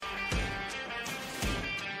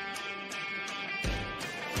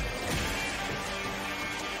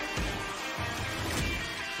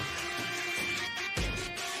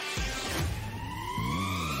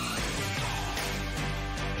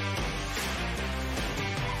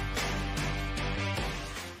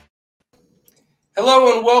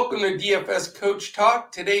Hello and welcome to DFS Coach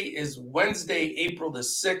Talk. Today is Wednesday, April the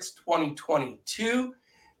 6th, 2022.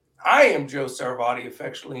 I am Joe Sarvati,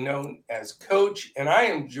 affectionately known as Coach, and I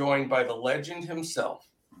am joined by the legend himself,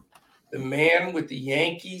 the man with the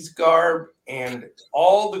Yankees garb and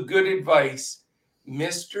all the good advice,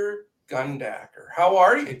 Mr. Gundacker. How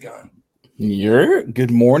are you, Gun?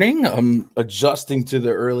 Good morning. I'm adjusting to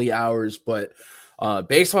the early hours, but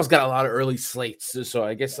baseball's got a lot of early slates, so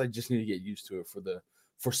I guess I just need to get used to it for the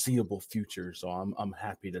foreseeable future. So I'm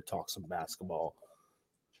happy to talk some basketball.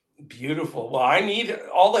 Beautiful. Well, I need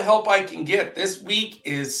all the help I can get. This week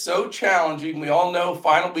is so challenging. We all know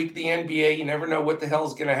final week of the NBA, you never know what the hell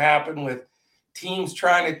is going to happen with teams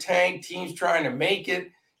trying to tank, teams trying to make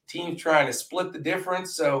it, teams trying to split the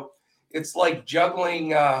difference. So it's like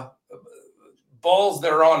juggling balls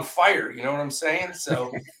that are on fire. You know what I'm saying?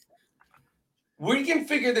 So we can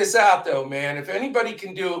figure this out, though, man. If anybody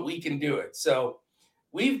can do it, we can do it. So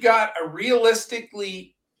we've got a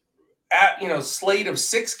realistically slate of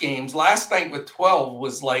 6 games. Last night with 12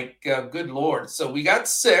 was like, good Lord. So we got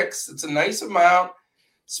 6. It's a nice amount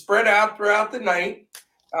spread out throughout the night.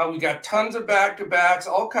 We got tons of back-to-backs,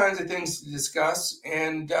 all kinds of things to discuss.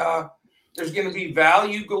 And there's going to be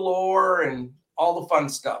value galore and all the fun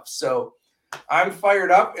stuff. So I'm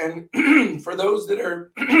fired up. And for those that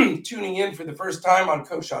are tuning in for the first time on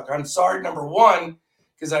Coach Talk, I'm sorry, number one,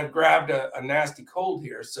 because I've grabbed a nasty cold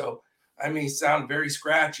here. So I may sound very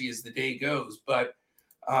scratchy as the day goes, but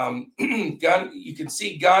Gun, you can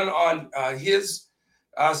see Gun on his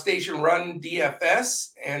station Run DFS,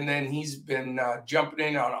 and then he's been jumping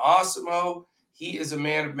in on Osimo. He is a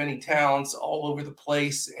man of many talents all over the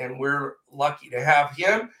place, and we're lucky to have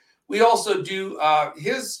him. We also do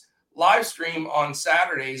his live stream on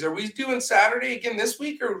Saturdays. Are we doing Saturday again this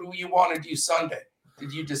week, or do you want to do Sunday?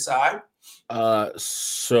 Did you decide?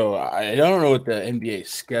 So I don't know what the NBA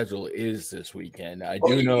schedule is this weekend. I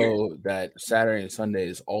do know that Saturday and Sunday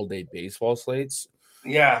is all day baseball slates.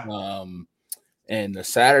 Yeah. And the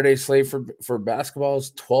Saturday slate for basketball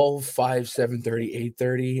is 12, 5, 7:30,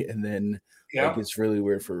 8:30, and then it gets really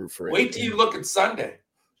weird for wait till you look at Sunday.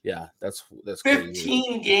 Yeah, that's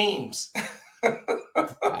 15 games.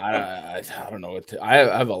 I don't know what I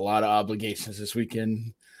have a lot of obligations this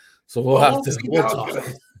weekend, so we'll talk.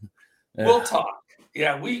 We'll talk.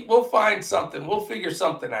 Yeah, we'll find something. We'll figure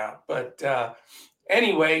something out. But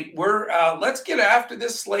anyway, we're let's get after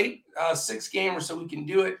this slate, 6 gamers, so we can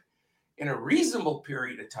do it in a reasonable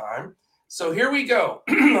period of time. So here we go.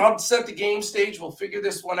 I'll set the game stage. We'll figure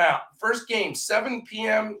this one out. First game, 7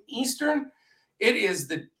 p.m. Eastern. It is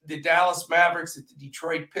the Dallas Mavericks at the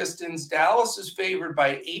Detroit Pistons. Dallas is favored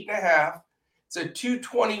by 8.5. It's a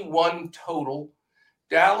 221 total.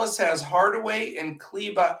 Dallas has Hardaway and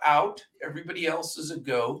Kleba out. Everybody else is a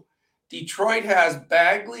go. Detroit has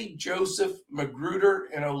Bagley, Joseph, Magruder,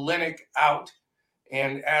 and Olynyk out.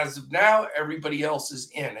 And as of now, everybody else is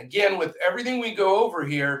in. Again, with everything we go over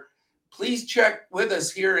here, please check with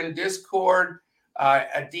us here in Discord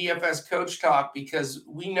at DFS Coach Talk, because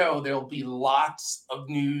we know there'll be lots of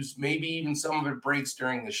news, maybe even some of it breaks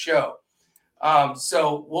during the show.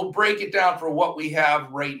 So we'll break it down for what we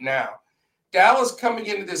have right now. Dallas coming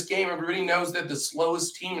into this game, everybody knows they're the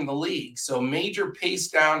slowest team in the league. So major pace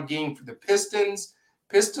down game for the Pistons.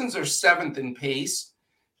 Pistons are 7th in pace.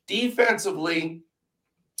 Defensively,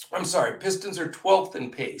 Pistons are 12th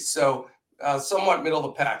in pace. So somewhat middle of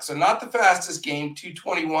the pack. So not the fastest game,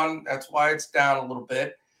 221. That's why it's down a little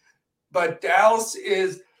bit. But Dallas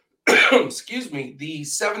is, the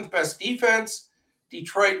 7th best defense.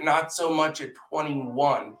 Detroit, not so much at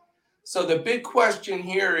 21. So the big question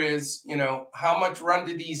here is, how much run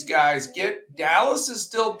do these guys get? Dallas is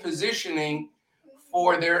still positioning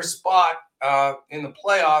for their spot in the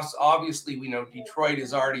playoffs. Obviously, we know Detroit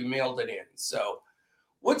has already mailed it in. So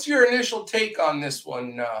what's your initial take on this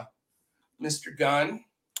one, Mr. Gunn?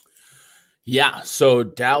 Yeah, so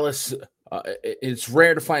Dallas, it's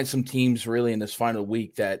rare to find some teams really in this final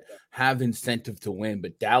week that have incentive to win,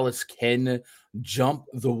 but Dallas can jump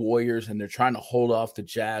the Warriors, and they're trying to hold off the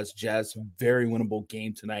Jazz. Jazz, very winnable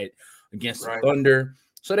game tonight against the Thunder,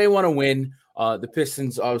 so they want to win. The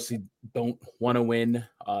Pistons obviously don't want to win,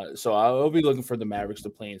 so I'll be looking for the Mavericks to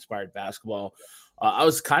play inspired basketball. I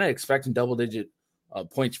was kind of expecting double-digit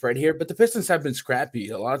point spread here, but the Pistons have been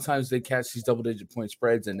scrappy. A lot of times they catch these double-digit point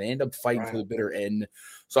spreads, and they end up fighting to the bitter end.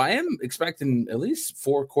 So I am expecting at least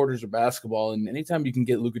 4 quarters of basketball, and anytime you can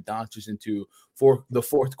get Luka Doncic into the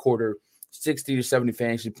fourth quarter, 60 to 70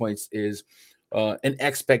 fantasy points is an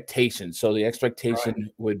expectation. So the expectation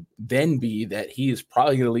would then be that he is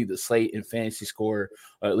probably going to lead the slate in fantasy score,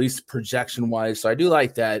 at least projection-wise. So I do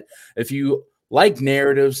like that. If you like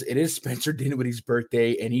narratives, it is Spencer Dinwiddie's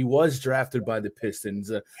birthday, and he was drafted by the Pistons.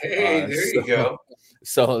 Hey, there you go.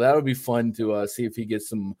 So that'll be fun to see if he gets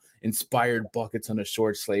some inspired buckets on a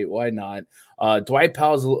short slate. Why not? Dwight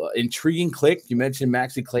Powell's intriguing click. You mentioned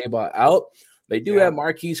Maxi Kleber out. They do have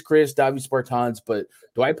Marquise Chris, Davis Bertans, but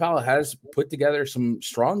Dwight Powell has put together some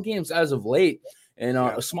strong games as of late. And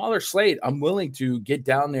a smaller slate, I'm willing to get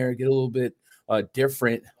down there, get a little bit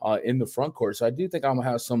different in the front court. So I do think I'm going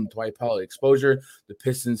to have some Dwight Powell exposure. The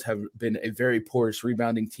Pistons have been a very porous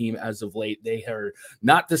rebounding team as of late. They are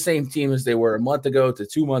not the same team as they were a month ago to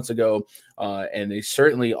 2 months ago, and they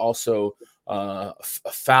certainly also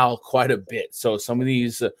foul quite a bit. So some of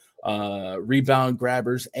these rebound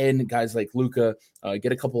grabbers and guys like Luka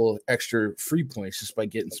get a couple extra free points just by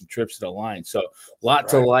getting some trips to the line. So a lot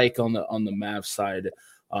to like on the Mavs side.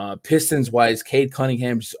 Pistons wise, Cade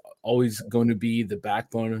Cunningham's always going to be the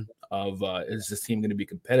backbone of is this team going to be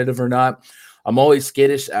competitive or not. I'm always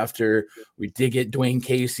skittish after we did get Dwayne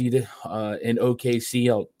Casey in OKC.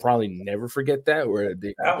 I'll probably never forget that.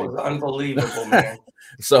 That was unbelievable, man.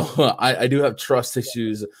 So I do have trust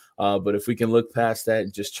issues, but if we can look past that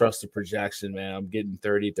and just trust the projection, man, I'm getting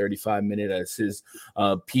 30, 35 minutes as his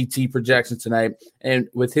PT projection tonight. And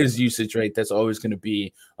with his usage rate, that's always going to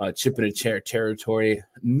be chip in a chair territory.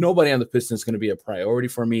 Nobody on the Pistons is going to be a priority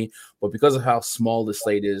for me, but because of how small the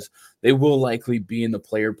slate is, they will likely be in the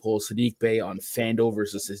player pool. Saddiq Bey on FanDuel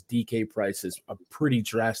versus his DK price is a pretty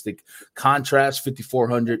drastic contrast,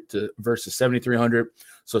 5,400 versus 7,300.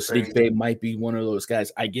 So Saddiq Bey might be one of those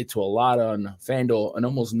guys I get to a lot on FanDuel and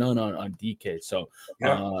almost none on DK. So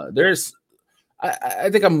I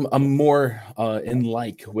think I'm more in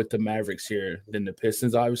like with the Mavericks here than the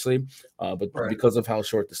Pistons, obviously. But because of how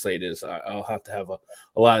short the slate is, I'll have to have a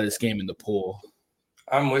lot of this game in the pool.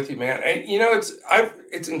 I'm with you, man. And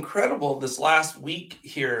it's incredible this last week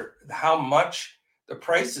here how much the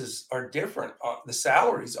prices are different on the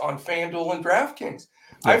salaries on FanDuel and DraftKings.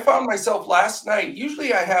 Yeah. I found myself last night.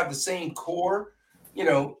 Usually I have the same core,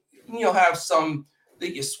 you'll have some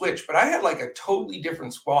that you switch, but I had like a totally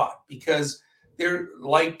different squad because they're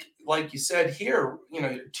like you said here,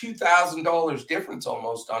 $2,000 difference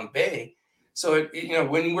almost on Bay. So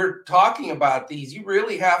when we're talking about these, you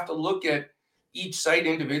really have to look at each site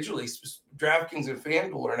individually. DraftKings and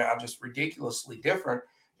FanDuel are now just ridiculously different,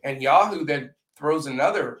 and Yahoo then throws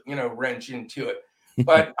another wrench into it.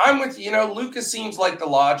 But I'm with you. Luka seems like the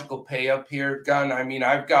logical pay up here. Gunn, I mean,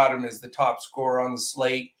 I've got him as the top scorer on the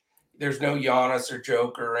slate. There's no Giannis or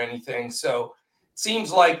Joker or anything, so it seems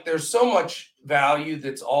like there's so much value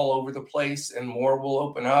that's all over the place, and more will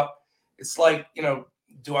open up. It's like,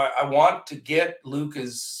 do I want to get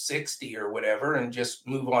Luka's 60 or whatever and just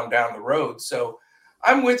move on down the road? So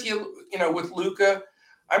I'm with you, with Luka.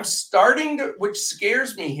 I'm starting to, which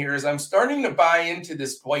scares me here, is I'm starting to buy into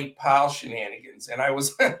this Dwight Powell shenanigans. And I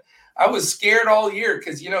was scared all year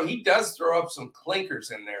because, he does throw up some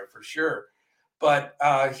clinkers in there for sure. But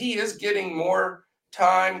he is getting more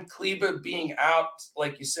time. Kleber being out,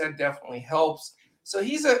 like you said, definitely helps. So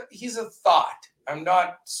he's a thought. I'm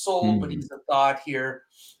not sold, but he's a thought here.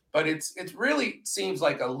 But it really seems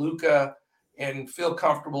like a Luka, and feel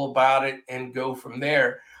comfortable about it and go from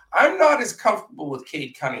there. I'm not as comfortable with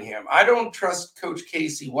Cade Cunningham. I don't trust Coach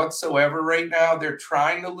Casey whatsoever right now. They're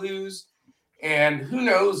trying to lose, and who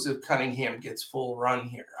knows if Cunningham gets full run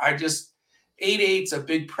here. 8.8's a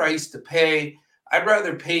big price to pay. I'd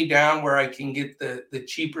rather pay down where I can get the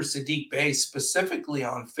cheaper Saddiq Bey, specifically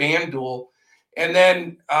on FanDuel. And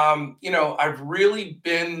then, I've really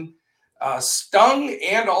been stung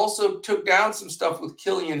and also took down some stuff with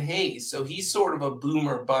Killian Hayes. So he's sort of a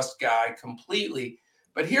boomer bust guy completely.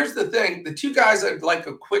 But here's the thing. The two guys I'd like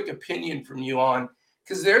a quick opinion from you on,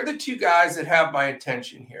 because they're the two guys that have my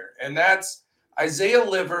attention here. And that's Isaiah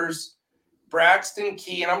Livers, Braxton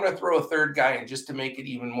Key, and I'm going to throw a third guy in just to make it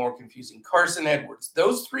even more confusing, Carson Edwards.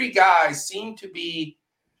 Those three guys seem to be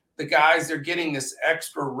the guys they're getting this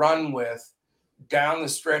extra run with down the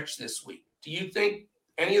stretch this week. Do you think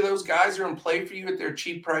any of those guys are in play for you at their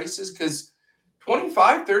cheap prices? Because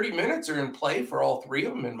 25, 30 minutes are in play for all three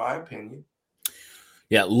of them, in my opinion.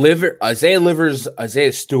 Yeah, Isaiah Livers,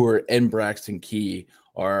 Isaiah Stewart, and Braxton Key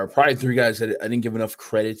are probably three guys that I didn't give enough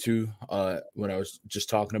credit to when I was just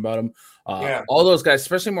talking about them. All those guys,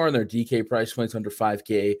 especially more on their DK price points under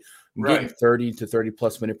 5K, getting 30 to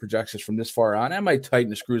 30-plus minute projections from this far on. I might tighten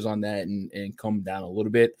the screws on that and come down a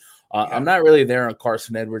little bit. I'm not really there on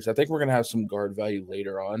Carson Edwards. I think we're going to have some guard value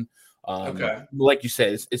later on. Like you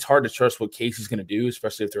said, it's hard to trust what Casey's going to do,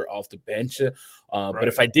 especially if they're off the bench. But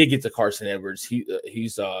if I did get to Carson Edwards,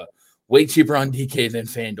 he's way cheaper on DK than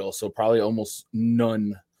FanDuel, so probably almost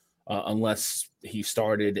none unless he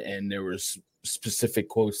started and there was specific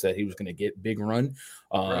quotes that he was going to get big run.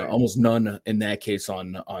 Right. Almost none in that case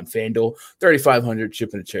on FanDuel. 3,500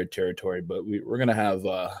 chip in a chair territory, but we're gonna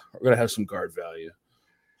have some guard value.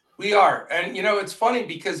 We are, and it's funny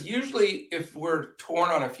because usually if we're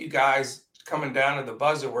torn on a few guys coming down to the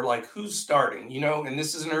buzzer, we're like, who's starting? And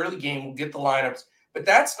this is an early game. We'll get the lineups, but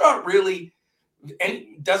that's not really, and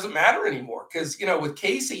it doesn't matter anymore because with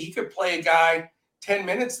Casey, he could play a guy 10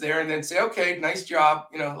 minutes there and then say, okay, nice job.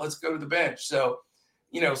 Let's go to the bench. So,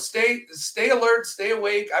 stay alert, stay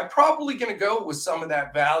awake. I'm probably going to go with some of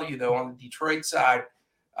that value though on the Detroit side,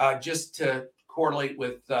 just to correlate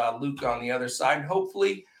with Luka on the other side. And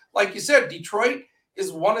hopefully, like you said, Detroit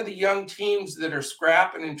is one of the young teams that are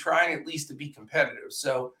scrapping and trying at least to be competitive.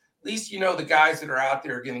 So at least the guys that are out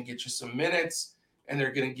there are going to get you some minutes and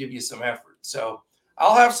they're going to give you some effort. So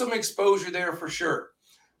I'll have some exposure there for sure.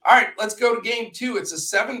 All right, let's go to game 2. It's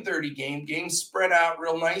a 7:30 game. Games spread out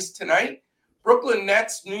real nice tonight. Brooklyn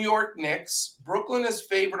Nets, New York Knicks. Brooklyn is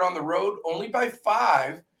favored on the road only by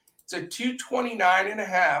 5. It's a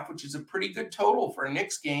 229.5, which is a pretty good total for a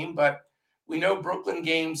Knicks game, but we know Brooklyn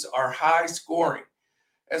games are high scoring.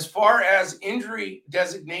 As far as injury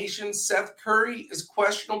designations, Seth Curry is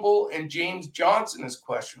questionable and James Johnson is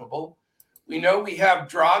questionable. We know we have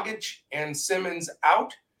Dragic and Simmons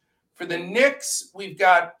out. For the Knicks, we've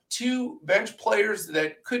got 2 bench players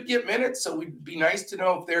that could get minutes, so it'd be nice to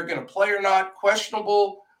know if they're going to play or not.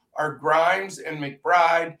 Questionable are Grimes and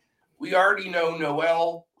McBride. We already know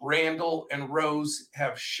Noel, Randall, and Rose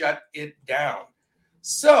have shut it down.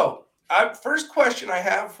 So, first question I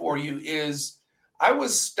have for you is, I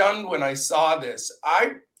was stunned when I saw this.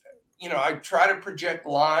 I try to project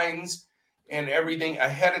lines and everything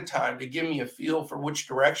ahead of time to give me a feel for which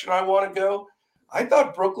direction I want to go. I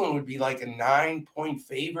thought Brooklyn would be like a 9-point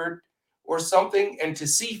favorite or something. And to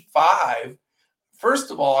see 5,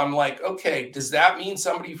 first of all, I'm like, okay, does that mean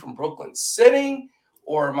somebody from Brooklyn's sitting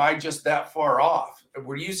or am I just that far off?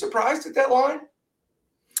 Were you surprised at that line?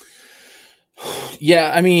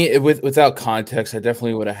 Yeah, I mean, without context, I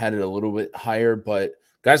definitely would have had it a little bit higher. But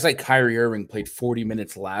guys like Kyrie Irving played 40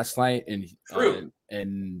 minutes last night, and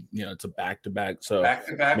it's a back-to-back. So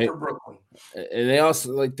back-to-back for Brooklyn, and they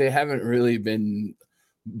also they haven't really been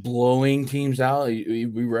blowing teams out. We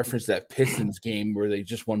referenced that Pistons game where they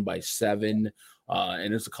just won by 7.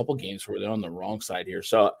 And there's a couple games where they're on the wrong side here.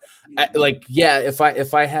 So,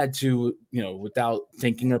 if I had to, without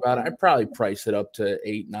thinking about it, I'd probably price it up to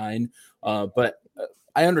 8, 9. But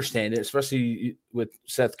I understand it, especially with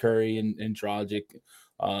Seth Curry and Dragic,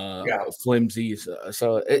 flimsies.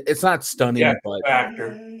 So it's not stunning, but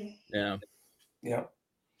factor. Yeah.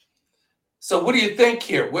 So what do you think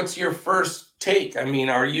here? What's your first take? I mean,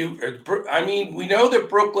 we know that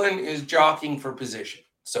Brooklyn is jockeying for position.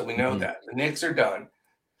 So we know that the Knicks are done.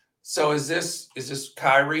 So is this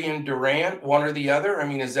Kyrie and Durant, one or the other? I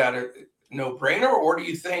mean, is that a no-brainer, or do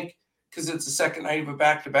you think because it's the second night of a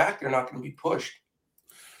back-to-back, they're not going to be pushed?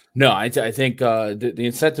 No, I think the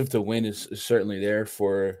incentive to win is certainly there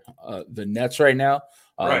for the Nets right now.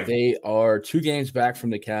 Right. They are 2 games back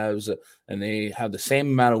from the Cavs, and they have the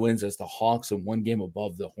same amount of wins as the Hawks and 1 game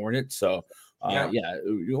above the Hornets. So.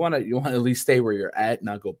 You want to at least stay where you're at,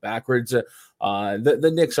 not go backwards.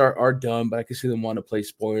 The Knicks are done, but I can see them want to play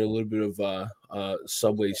spoiler, a little bit of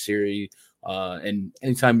Subway Series. And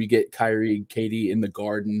anytime you get Kyrie and KD in the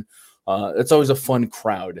Garden, it's always a fun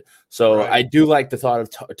crowd. So right. I do like the thought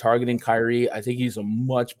of targeting Kyrie. I think he's a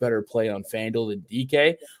much better play on FanDuel than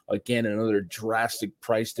DK. Again, another drastic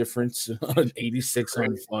price difference, 86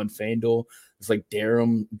 on FanDuel. It's like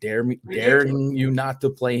daring you not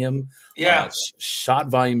to play him. Yeah. Shot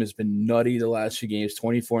volume has been nutty the last few games,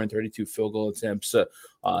 24 and 32 field goal attempts.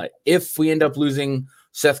 If we end up losing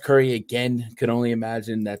Seth Curry again, can only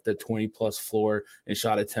imagine that the 20-plus floor and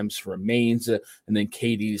shot attempts remains. And then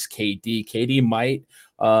KD's KD. KD might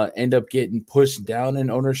end up getting pushed down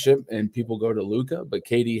in ownership and people go to Luka, but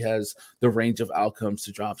KD has the range of outcomes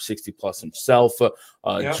to drop 60-plus himself.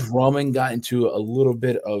 Drummond got into a little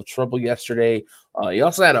bit of trouble yesterday. He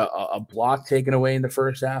also had a block taken away in the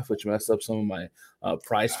first half, which messed up some of my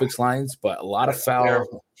prize fix lines, but a lot of fouls.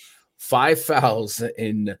 5 fouls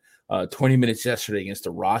in 20 minutes yesterday against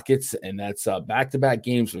the Rockets, and that's back-to-back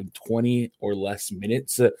games with 20 or less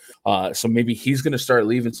minutes. So maybe he's going to start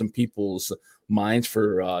leaving some people's minds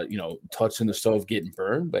for, touching the stove, getting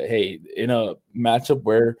burned. But, hey, in a matchup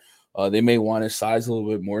where they may want his size a little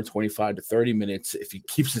bit more, 25 to 30 minutes, if he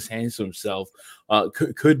keeps his hands to himself,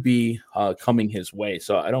 could be coming his way.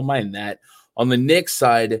 So I don't mind that. On the Knicks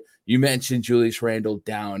side, you mentioned Julius Randle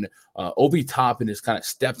down. Obi Toppin has kind of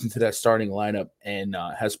stepped into that starting lineup and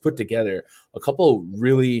has put together a couple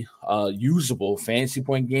really usable fantasy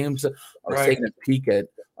point games. I was taking a peek at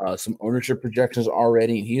some ownership projections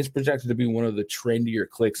already, and he is projected to be one of the trendier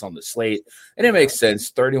clicks on the slate. And it makes sense.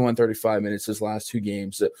 31, 35 minutes his last two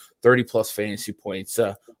games, 30-plus fantasy points.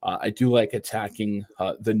 I do like attacking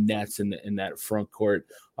the Nets in that front court.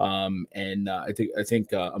 I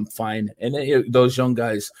think I'm fine. And those young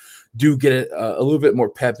guys do get a little bit more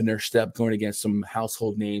pep in their step going against some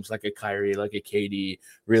household names like a Kyrie, like a KD,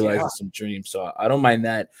 realizing some dreams. So I don't mind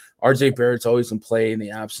that. RJ Barrett's always in play in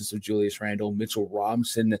the absence of Julius Randle. Mitchell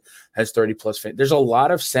Robinson has 30-plus. There's a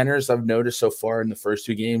lot of centers I've noticed so far in the first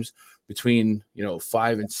two games between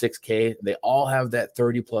 5 and 6K. They all have that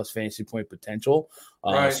 30-plus fantasy point potential.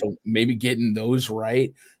 So maybe getting those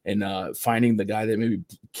right and finding the guy that maybe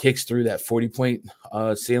kicks through that 40-point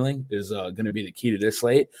ceiling is going to be the key to this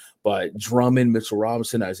slate. But Drummond, Mitchell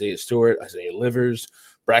Robinson, Isaiah Stewart, Isaiah Livers,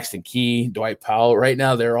 Braxton Key, Dwight Powell, right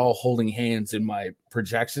now they're all holding hands in my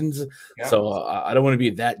projections. Yeah. So I don't want to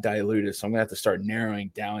be that diluted. So I'm going to have to start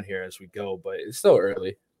narrowing down here as we go, but it's still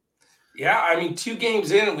early. Yeah, I mean, 2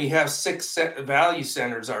 games in and we have 6 value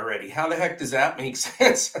centers already. How the heck does that make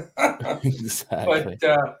sense? Exactly.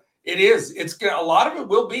 But it is. It's gonna. A lot of it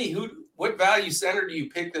will be what value center do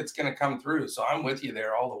you pick that's going to come through? So I'm with you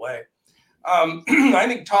there all the way. I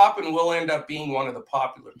think Toppin will end up being one of the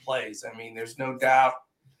popular plays. I mean, there's no doubt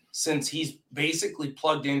since he's basically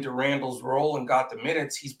plugged into Randall's role and got the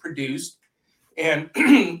minutes, he's produced. And,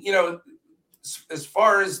 as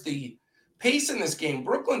far as the pace in this game,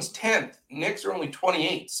 Brooklyn's 10th, Knicks are only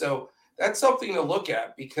 28. So that's something to look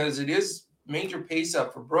at because it is major pace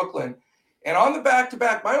up for Brooklyn. And on the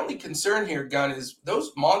back-to-back, my only concern here, Gunn, is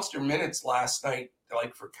those monster minutes last night,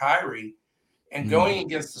 like for Kyrie, and going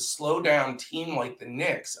against a slow-down team like the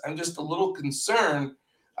Knicks. I'm just a little concerned.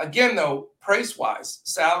 Again, though, price-wise,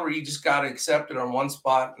 salary, you just got to accept it on one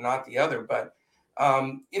spot and not the other. But,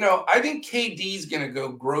 I think KD's going to go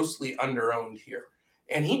grossly under-owned here.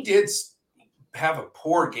 And he did have a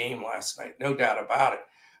poor game last night, no doubt about it.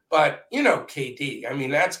 But, KD, I mean,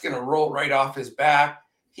 that's going to roll right off his back.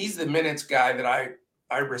 He's the minutes guy that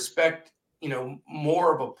I respect,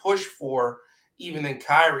 more of a push for even than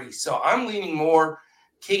Kyrie. So I'm leaning more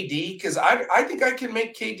KD because I think I can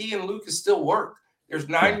make KD and Luka still work. There's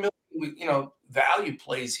 9 million, value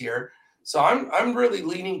plays here. So I'm really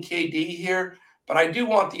leaning KD here, but I do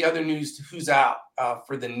want the other news to who's out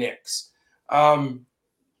for the Knicks.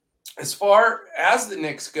 As far as the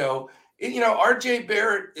Knicks go, RJ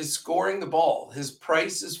Barrett is scoring the ball. His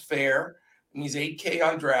price is fair. And he's 8K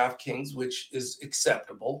on DraftKings, which is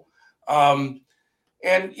acceptable. And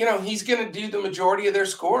he's going to do the majority of their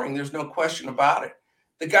scoring. There's no question about it.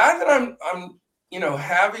 The guy that I'm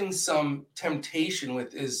having some temptation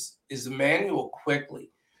with is Emmanuel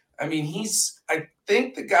Quickly. I mean, I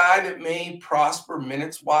think the guy that may prosper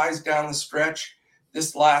minutes-wise down the stretch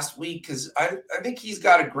this last week, because I think he's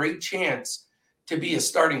got a great chance to be a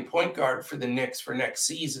starting point guard for the Knicks for next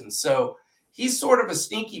season. So he's sort of a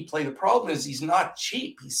sneaky play. The problem is he's not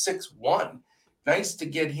cheap. He's 6'1". Nice to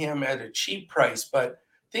get him at a cheap price, but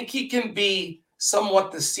I think he can be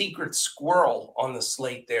somewhat the secret squirrel on the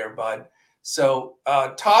slate there, bud. So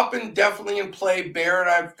Toppin definitely in play. Barrett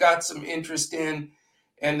I've got some interest in.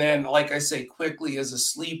 And then, like I say, Quickly as a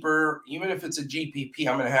sleeper, even if it's a GPP,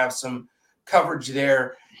 I'm going to have some coverage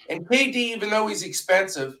there. And KD, even though he's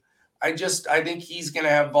expensive, I think he's going to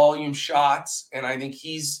have volume shots, and I think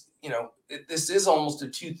he's, this is almost a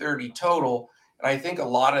 230 total, and I think a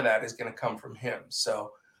lot of that is going to come from him.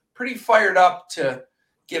 So pretty fired up to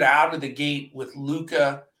get out of the gate with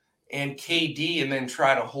Luka and KD and then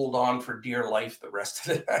try to hold on for dear life the rest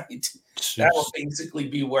of the night. That will basically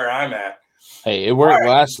be where I'm at. Hey, it worked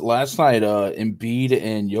last night. Embiid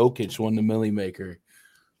and Jokic won the Millie Maker.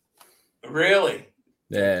 Really?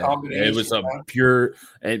 Yeah, it was a pure,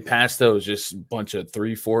 and past those, just a bunch of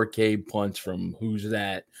 3-4K punts from who's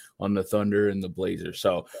that on the Thunder and the Blazers.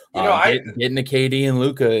 So getting the KD and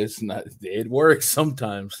Luka it works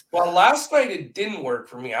sometimes. Well, last night it didn't work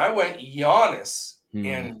for me. I went Giannis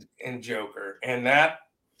and Joker, and that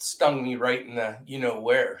stung me right in the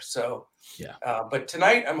where. So yeah. But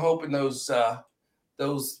tonight I'm hoping those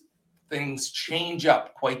things change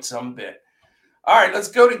up quite some bit. All right, let's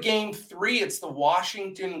go to game 3. It's the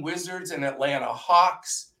Washington Wizards and Atlanta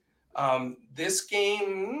Hawks. This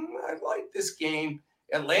game, I like this game.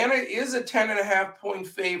 Atlanta is a 10.5-point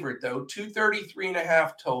favorite, though.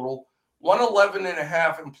 233.5 total.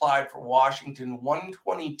 111.5 implied for Washington.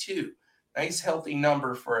 122. Nice, healthy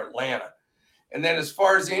number for Atlanta. And then as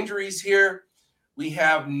far as injuries here, we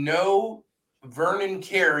have no Vernon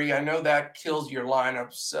Carey. I know that kills your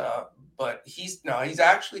lineups, but he's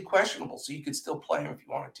actually questionable, so you could still play him if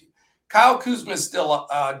you wanted to. Kyle Kuzma is still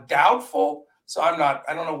doubtful, so I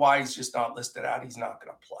don't know why he's just not listed out. He's not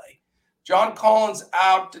going to play. John Collins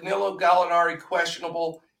out. Danilo Gallinari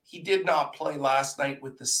questionable. He did not play last night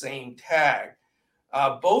with the same tag.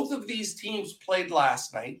 Both of these teams played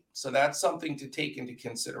last night, so that's something to take into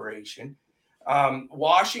consideration.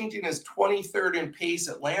 Washington is 23rd in pace,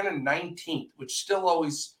 Atlanta 19th, which still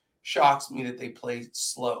always shocks me that they play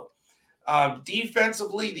slow.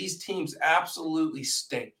 Defensively, these teams absolutely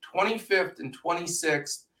stink. 25th and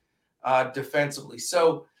 26th defensively.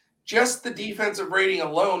 So just the defensive rating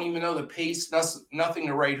alone, even though the pace, nothing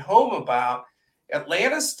to write home about,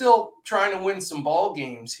 Atlanta's still trying to win some ball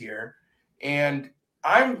games here. And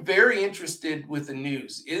I'm very interested with the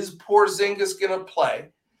news. Is Porzingis going to play?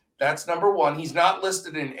 That's number one. He's not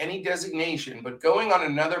listed in any designation, but going on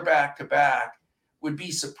another back-to-back would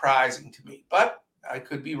be surprising to me. But I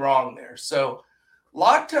could be wrong there. So a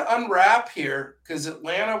lot to unwrap here because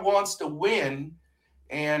Atlanta wants to win.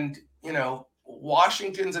 And,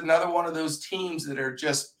 Washington's another one of those teams that are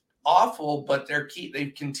just awful, but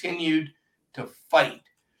they've continued to fight.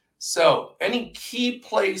 So any key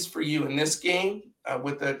plays for you in this game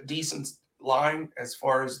with a decent line as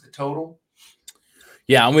far as the total?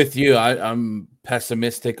 Yeah, I'm with you. I'm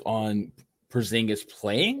pessimistic on Porzingis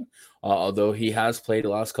playing, although he has played the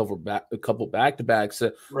last couple back-to-backs.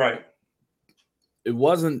 Right. It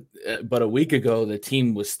wasn't but a week ago the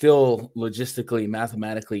team was still logistically,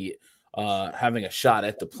 mathematically having a shot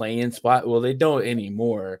at the play-in spot. Well, they don't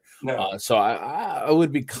anymore. No. So I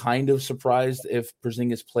would be kind of surprised if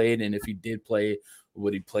Porzingis played, and if he did play,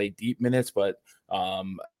 would he play deep minutes? But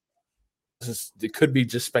it could be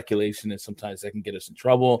just speculation, and sometimes that can get us in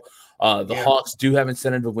trouble. Hawks do have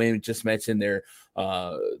incentive to win. We just mentioned they're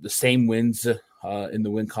the same wins in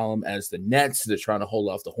the win column as the Nets. They're trying to hold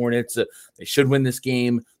off the Hornets. They should win this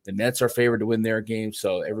game. The Nets are favored to win their game,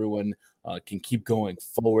 so everyone can keep going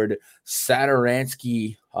forward.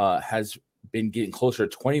 Satoransky has been getting closer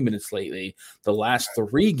to 20 minutes lately. The last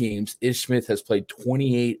 3 games, Ish Smith has played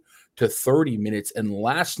 28 to 30 minutes. And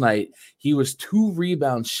last night, he was 2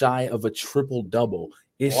 rebounds shy of a triple-double.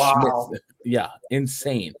 Wow. Smith, yeah,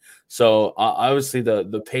 insane. So obviously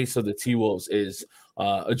the pace of the T-Wolves is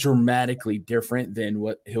dramatically different than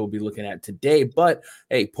what he'll be looking at today. But,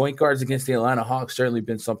 hey, point guards against the Atlanta Hawks certainly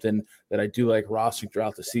been something that I do like rostering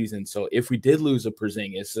throughout the season. So if we did lose a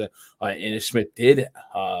Porzingis and Ish Smith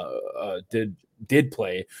did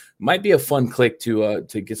play, might be a fun click to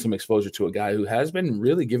get some exposure to a guy who has been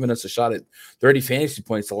really giving us a shot at 30 fantasy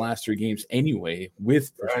points the last 3 games anyway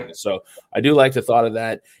with Porzingis. Right. So I do like the thought of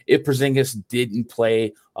that. If Porzingis didn't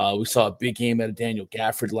play, we saw a big game out of Daniel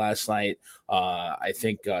Gafford last night. I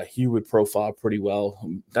think he would profile pretty well.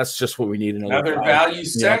 That's just what we need. Another value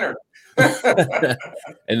center.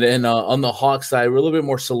 And then on the Hawks side, we're a little bit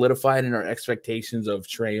more solidified in our expectations of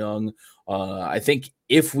Trae Young. I think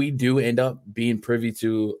if we do end up being privy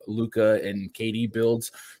to Luka and KD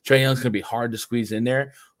builds, Trae Young's going to be hard to squeeze in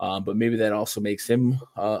there, but maybe that also makes him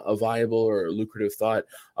a viable or lucrative thought.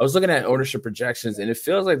 I was looking at ownership projections, and it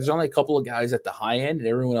feels like there's only a couple of guys at the high end, and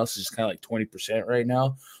everyone else is just kind of like 20% right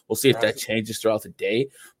now. We'll see if that changes throughout the day.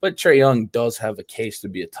 But Trae Young does have a case to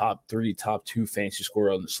be a top 3, top 2 fantasy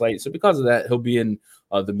scorer on the slate. So because of that, he'll be in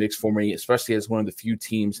the mix for me, especially as one of the few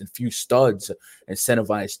teams and few studs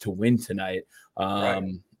incentivized to win tonight.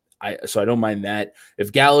 So I don't mind that.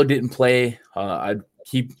 If Gallo didn't play, I'd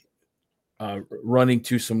keep running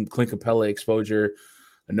to some Clint Capella exposure,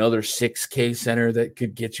 another 6K center that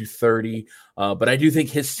could get you 30. But I do think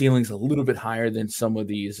his ceiling's a little bit higher than some of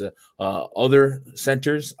these other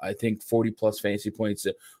centers. I think 40-plus fantasy points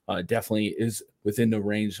definitely is within the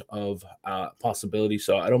range of possibility.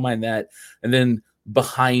 So I don't mind that. And then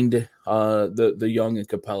behind the Young and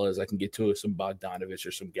Capellas, I can get to some Bogdanovich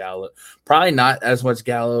or some Gallo. Probably not as much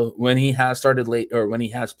Gallo when he has started late or when he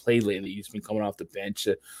has played lately. He's been coming off the bench,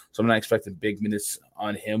 so I'm not expecting big minutes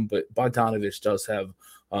on him. But Bogdanovich does have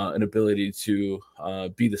an ability to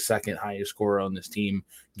be the second highest scorer on this team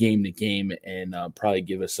game to game and probably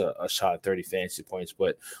give us a shot at 30 fantasy points,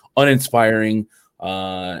 but uninspiring.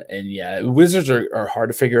 And yeah, Wizards are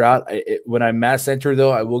hard to figure out. When I mass enter,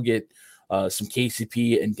 though, I will get some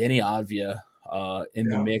KCP and Denny Avdia in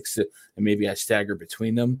the mix, and maybe I stagger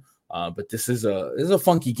between them. But this is a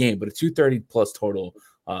funky game, but a 230 plus total.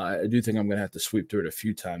 I do think I'm going to have to sweep through it a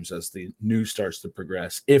few times as the news starts to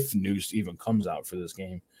progress, if news even comes out for this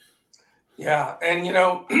game. Yeah, and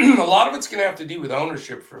a lot of it's going to have to do with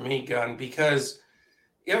ownership for me, Gunn, because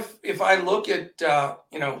if I look at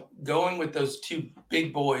going with those two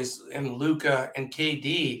big boys and Luka and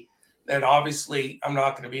KD, then obviously I'm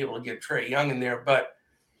not going to be able to get Trae Young in there. But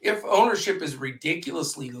if ownership is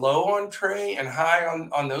ridiculously low on Trae and high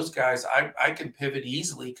on those guys, I can pivot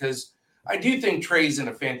easily because I do think Trae's in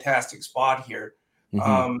a fantastic spot here.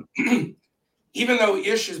 Mm-hmm. Even though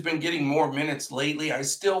Ish has been getting more minutes lately, I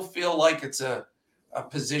still feel like it's a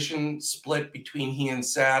position split between he and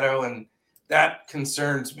Sato, and that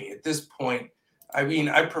concerns me at this point. I mean,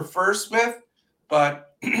 I prefer Smith,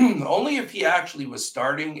 but only if he actually was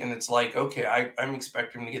starting and it's like, okay, I'm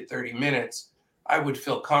expecting him to get 30 minutes, I would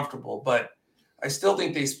feel comfortable. But I still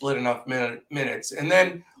think they split enough minutes. And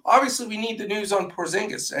then obviously we need the news on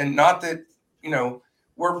Porzingis, and not that,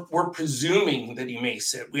 we're presuming that he may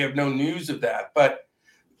sit. We have no news of that. But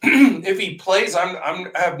if he plays,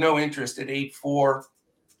 I have no interest at 8-4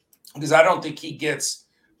 because I don't think he gets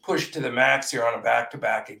pushed to the max here on a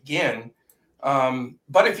back-to-back again.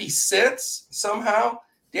 But if he sits somehow,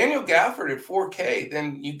 Daniel Gafford at 4K,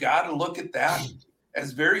 then you got to look at that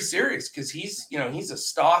as very serious because he's a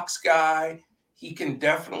stocks guy. He can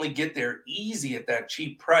definitely get there easy at that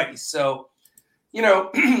cheap price. So,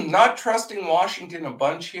 not trusting Washington a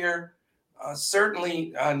bunch here.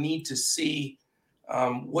 Certainly need to see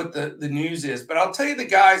what the news is. But I'll tell you the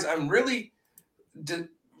guys, I'm really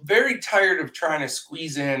very tired of trying to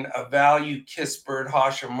squeeze in a value Kispert,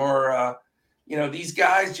 Hashimura. These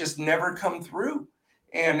guys just never come through.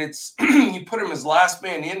 And it's you put them as last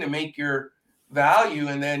man in to make your value,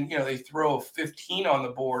 and then they throw a 15 on the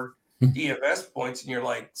board DFS points, and you're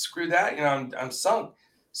like, screw that, I'm sunk.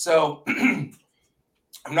 So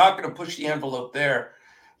I'm not going to push the envelope there.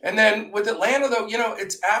 And then with Atlanta, though,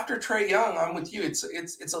 it's after Trae Young. I'm with you.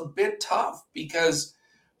 It's a bit tough because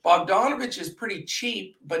Bogdanovich is pretty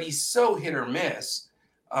cheap, but he's so hit or miss.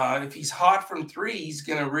 If he's hot from three, he's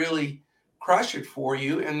going to really crush it for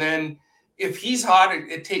you. And then if he's hot,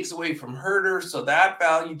 it takes away from Herter, so that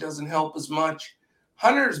value doesn't help as much.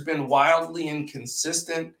 Hunter's been wildly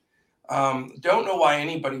inconsistent. Don't know why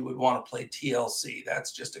anybody would want to play TLC.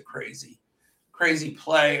 That's just a crazy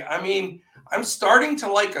play. I mean, I'm starting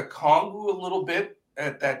to like a Kongu a little bit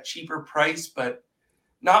at that cheaper price, but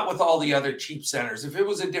not with all the other cheap centers. If it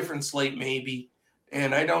was a different slate, maybe.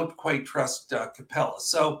 And I don't quite trust Capella.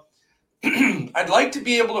 So I'd like to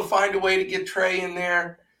be able to find a way to get Trae in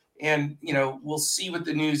there. And, we'll see what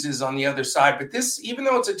the news is on the other side. But this, even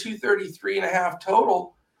though it's a 233.5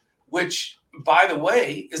 total, which, by the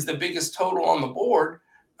way, is the biggest total on the board,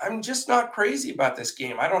 I'm just not crazy about this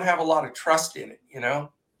game. I don't have a lot of trust in it,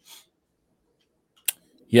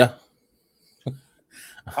 Yeah.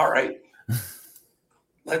 All right.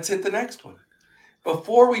 Let's hit the next one.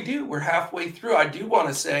 Before we do, we're halfway through. I do want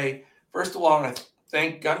to say, first of all, I want to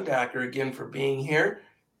thank Gundacker again for being here.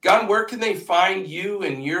 Gun, where can they find you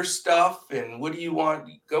and your stuff? And what do you want?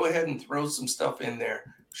 Go ahead and throw some stuff in there.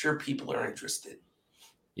 I'm sure people are interested.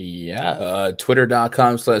 Yeah.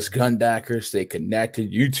 Twitter.com/Gundacker. Stay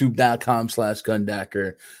connected.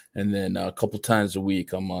 YouTube.com/Gundacker. And then a couple times a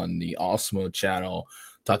week, I'm on the Osmo channel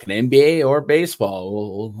talking NBA or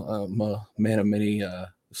baseball. I'm a man of many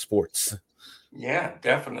sports. Yeah,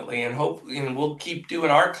 definitely. And we'll keep doing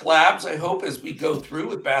our collabs, I hope, as we go through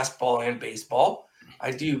with basketball and baseball. I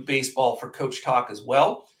do baseball for Coach Talk as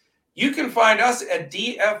well. You can find us at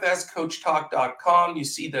dfscoachtalk.com. You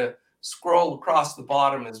see the scroll across the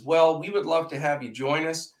bottom as well. We would love to have you join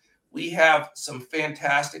us. We have some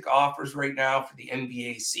fantastic offers right now for the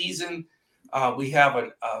NBA season. We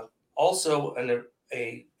have also an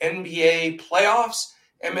NBA playoffs,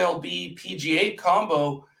 MLB PGA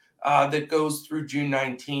combo that goes through June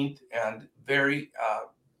 19th, and very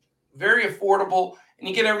affordable. And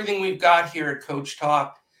you get everything we've got here at Coach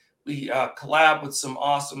Talk. We collab with some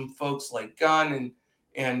awesome folks like Gunn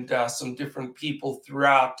and some different people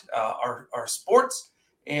throughout our sports.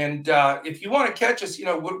 And if you want to catch us,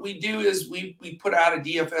 what we do is we put out a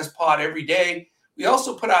DFS pod every day. We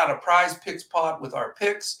also put out a prize picks pod with our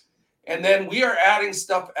picks. And then we are adding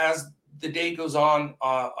stuff as the day goes on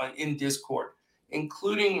in Discord,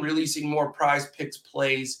 including releasing more prize picks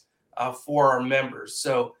plays for our members.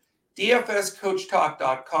 So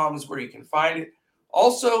DFSCoachTalk.com is where you can find it.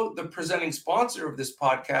 Also, the presenting sponsor of this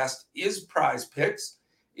podcast is Prize Picks.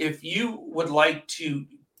 If you would like to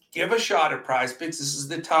give a shot at Prize Picks, this is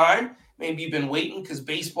the time. Maybe you've been waiting because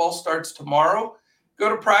baseball starts tomorrow. Go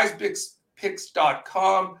to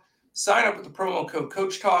PrizePicks.com. Sign up with the promo code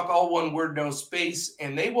Coach Talk, all one word, no space,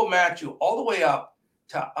 and they will match you all the way up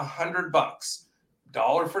to $100,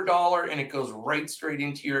 dollar for dollar, and it goes right straight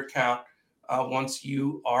into your account once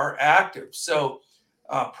you are active. So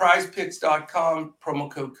prizepicks.com,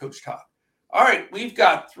 promo code Coach Todd. All right, we've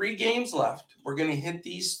got 3 games left. We're going to hit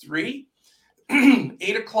these 3.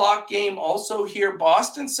 8 o'clock game also here,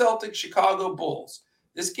 Boston Celtics, Chicago Bulls.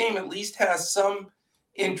 This game at least has some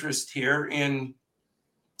interest here in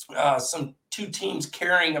some 2 teams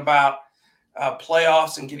caring about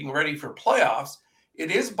playoffs and getting ready for playoffs.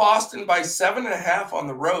 It is Boston by 7.5 on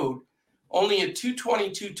the road, only a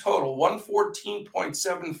 222 total,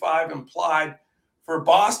 114.75 implied for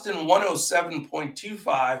Boston,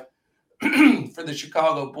 107.25 for the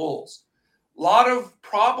Chicago Bulls. A lot of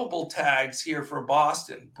probable tags here for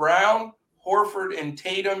Boston. Brown, Horford, and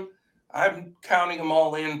Tatum. I'm counting them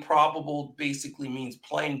all in. Probable basically means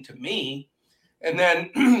playing to me. And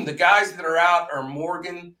then the guys that are out are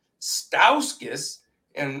Morgan, Stauskas,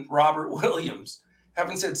 and Robert Williams.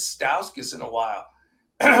 Haven't said Stauskas in a while.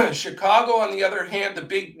 Chicago, on the other hand, the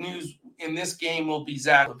big news in this game will be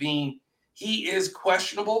Zach LaVine. He is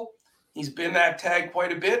questionable. He's been that tag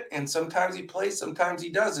quite a bit, and sometimes he plays, sometimes he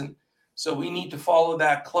doesn't. So we need to follow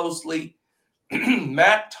that closely.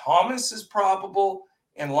 Matt Thomas is probable,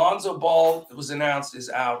 and Lonzo Ball, it was announced, is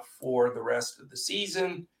out for the rest of the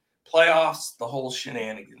season. Playoffs, the whole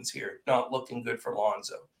shenanigans here. Not looking good for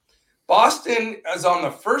Lonzo. Boston is on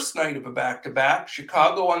the first night of a back-to-back.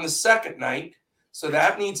 Chicago on the second night. So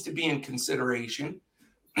that needs to be in consideration.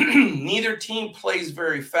 Neither team plays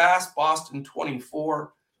very fast. Boston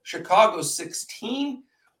 24, Chicago 16.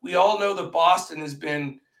 We all know that Boston has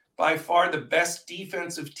been by far the best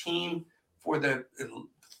defensive team for the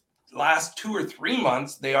last 2 or 3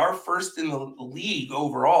 months. They are first in the league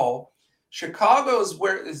overall. Chicago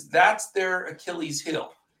is that's their Achilles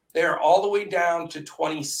heel. They are all the way down to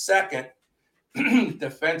 22nd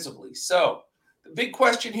defensively. So the big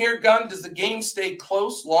question here, Gunn, does the game stay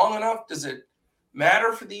close long enough? Does it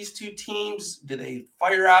matter for these 2 teams? Do they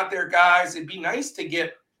fire out their guys? It'd be nice to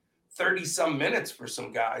get 30-some minutes for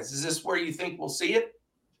some guys. Is this where you think we'll see it?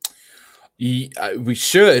 We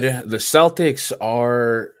should. The Celtics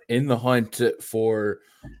are in the hunt for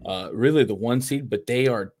really the 1 seed, but they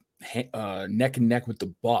are neck and neck with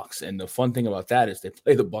the Bucks. And the fun thing about that is they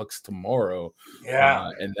play the Bucks tomorrow.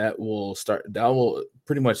 And that will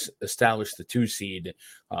pretty much establish the 2 seed,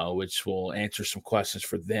 which will answer some questions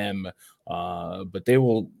for them. But they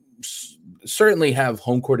will certainly have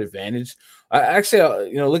home court advantage.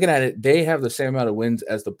 Actually, looking at it, they have the same amount of wins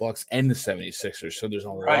as the Bucks and the 76ers. So there's a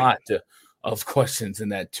lot of questions in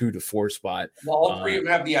that 2 to 4 spot. Well, all 3 of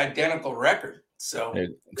them have the identical record. So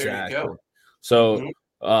there you go. So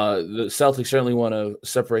the Celtics certainly want to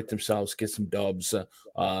separate themselves, get some dubs.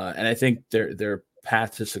 And I think their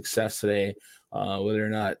path to success today, whether or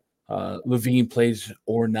not LaVine plays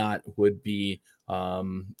or not, would be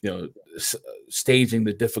staging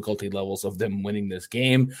the difficulty levels of them winning this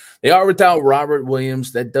game. They are without Robert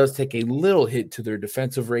Williams. That does take a little hit to their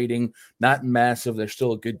defensive rating. Not massive. They're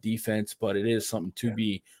still a good defense, but it is something to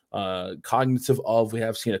be cognitive of. We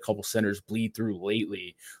have seen a couple centers bleed through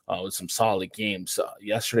lately with some solid games.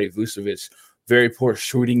 Yesterday, Vucevic, very poor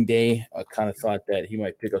shooting day. I kind of thought that he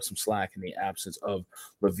might pick up some slack in the absence of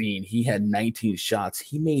LaVine. He had 19 shots.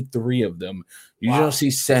 He made 3 of them. You don't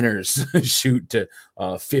see centers shoot to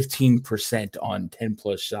 15% on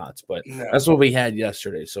 10-plus shots, but that's what we had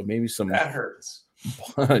yesterday. So maybe that hurts.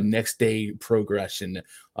 Next day progression.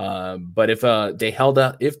 But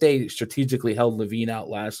if they strategically held LaVine out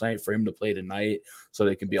last night for him to play tonight, so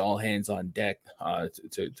they can be all hands on deck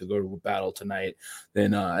to go to a battle tonight,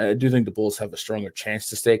 then I do think the Bulls have a stronger chance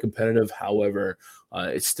to stay competitive. However,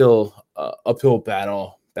 it's still uphill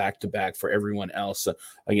battle back-to-back for everyone else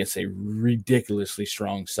against a ridiculously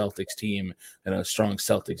strong Celtics team and a strong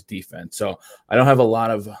Celtics defense. So I don't have a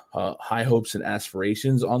lot of high hopes and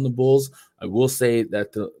aspirations on the Bulls. I will say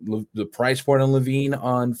that the price point on LaVine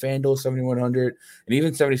on FanDuel, 7,100, and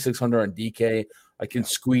even 7,600 on DK, I can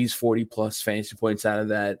squeeze 40-plus fantasy points out of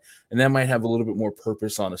that, and that might have a little bit more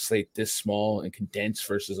purpose on a slate this small and condensed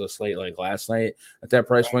versus a slate like last night at that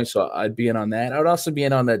price point. So I'd be in on that. I would also be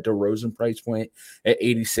in on that DeRozan price point at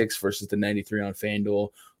 86 versus the 93 on FanDuel.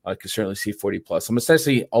 I could certainly see 40-plus. I'm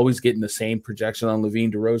essentially always getting the same projection on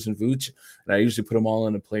LaVine, DeRozan, Vooch, and I usually put them all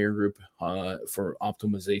in a player group for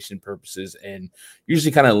optimization purposes, and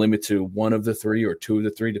usually kind of limit to 1 of the 3 or 2 of the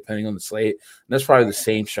 3, depending on the slate. And that's probably the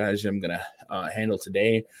same strategy I'm going to handle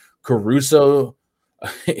today. Caruso,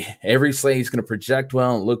 every slate he's going to project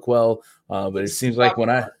well and look well, but it seems like when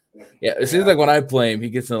I play him, he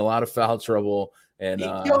gets in a lot of foul trouble. And he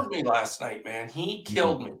killed me last night, man. He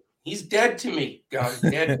killed me. He's dead to me. God,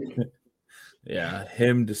 dead to me. Yeah,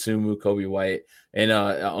 him, DeSumo, Kobe White. And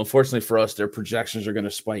unfortunately for us, their projections are going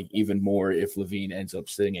to spike even more if LaVine ends up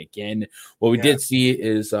sitting again. What we did see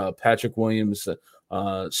is Patrick Williams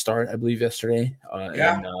start, I believe, yesterday.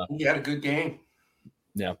 He had a good game.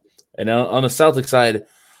 Yeah. And on the Celtics side, I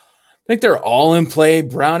think they're all in play.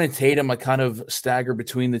 Brown and Tatum, I kind of stagger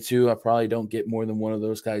between the two. I probably don't get more than one of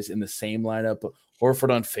those guys in the same lineup. But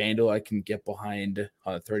Horford on FanDuel, I can get behind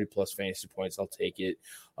 30-plus fantasy points. I'll take it.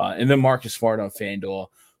 And then Marcus Smart on FanDuel.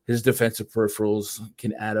 His defensive peripherals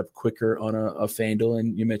can add up quicker on a FanDuel.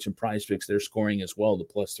 And you mentioned Prize Picks. They're scoring as well, the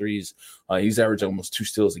plus threes. He's averaging almost 2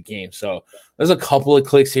 steals a game. So there's a couple of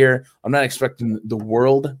clicks here. I'm not expecting the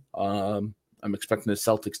world. I'm expecting the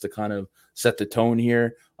Celtics to kind of set the tone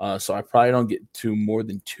here. So I probably don't get to more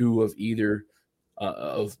than two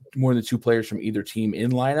players from either team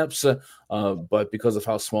in lineups. But because of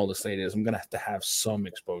how small the slate is, I'm going to have some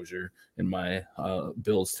exposure in my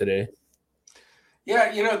builds today.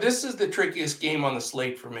 Yeah, this is the trickiest game on the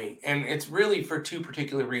slate for me. And it's really for two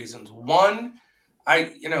particular reasons. One,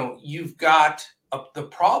 you've got the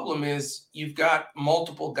problem is you've got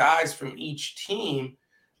multiple guys from each team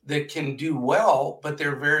that can do well, but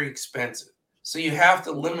they're very expensive. So you have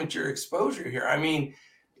to limit your exposure here. I mean,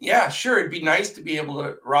 yeah, sure, it'd be nice to be able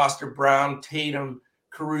to roster Brown, Tatum,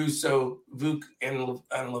 Caruso, Vuk, and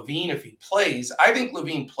LaVine if he plays. I think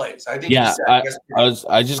LaVine plays. I think. Yeah,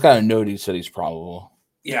 I just got a note. He said he's probable.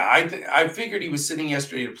 Yeah, I figured he was sitting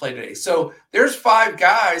yesterday to play today. So there's 5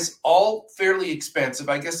 guys, all fairly expensive.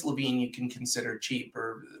 I guess LaVine you can consider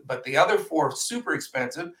cheaper, but the other 4 super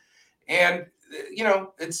expensive. And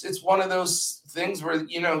it's one of those things where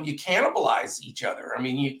you cannibalize each other. I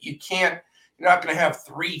mean, you can't. You're not going to have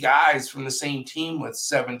 3 guys from the same team with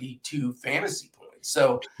 72 fantasy points.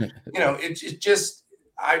 So, it's just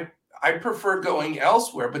I prefer going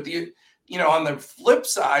elsewhere. But on the flip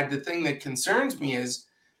side, the thing that concerns me is,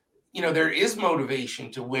 there is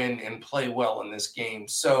motivation to win and play well in this game.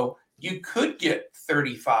 So you could get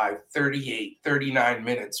 35, 38, 39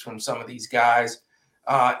 minutes from some of these guys.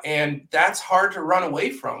 And that's hard to run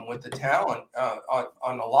away from with the talent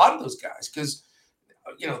on a lot of those guys. Because,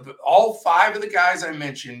 all 5 of the guys I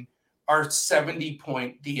mentioned are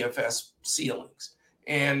 70-point DFS ceilings.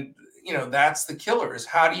 And, that's the killer is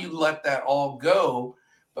how do you let that all go?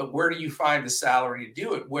 But where do you find the salary to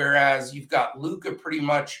do it? Whereas you've got Luka pretty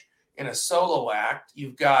much in a solo act.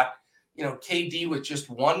 You've got, KD with just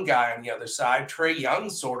one guy on the other side. Trae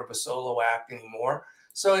Young's sort of a solo act anymore.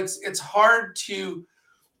 So it's hard to,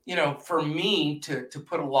 for me to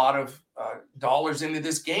put a lot of dollars into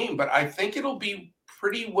this game. But I think it'll be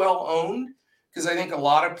pretty well owned because I think a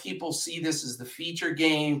lot of people see this as the feature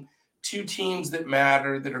game, 2 teams that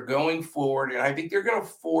matter that are going forward. And I think they're going to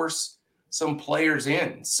force some players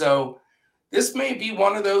in. So this may be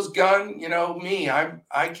one of those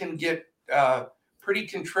I can get pretty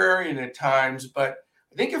contrarian at times, but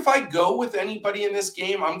I think if I go with anybody in this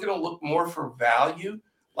game, I'm going to look more for value,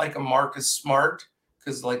 like a Marcus Smart,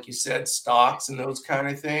 because like you said, stocks and those kind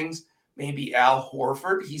of things. Maybe Al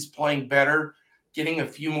Horford, he's playing better, getting a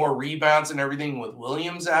few more rebounds and everything with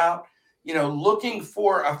Williams out. Looking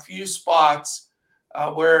for a few spots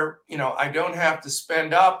where, I don't have to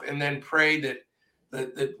spend up and then pray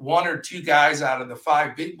that 1 or 2 guys out of the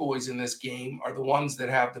 5 big boys in this game are the ones that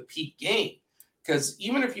have the peak game. Because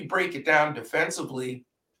even if you break it down defensively,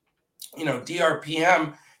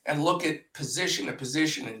 DRPM and look at position to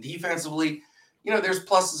position and defensively, there's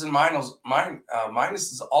pluses and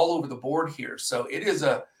minuses all over the board here. So it is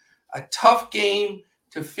a tough game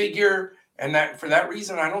to figure. And that for that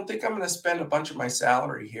reason, I don't think I'm going to spend a bunch of my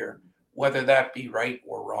salary here, whether that be right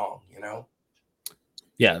or wrong,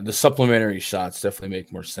 Yeah, the supplementary shots definitely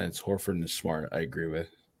make more sense. Horford and Smart, I agree with.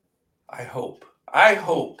 I hope.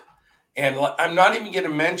 And I'm not even going to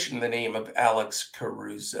mention the name of Alex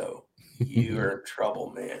Caruso. You're in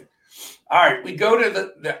trouble, man. All right, we go to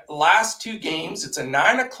the last 2 games. It's a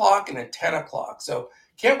 9 o'clock and a 10 o'clock. So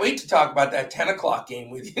can't wait to talk about that 10 o'clock game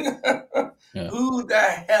with you. Yeah. Who the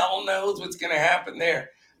hell knows what's going to happen there?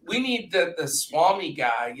 We need the Swami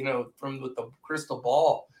guy, with the crystal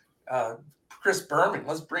ball, Chris Berman.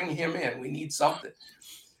 Let's bring him in. We need something.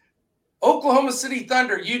 Oklahoma City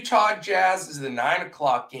Thunder, Utah Jazz is the 9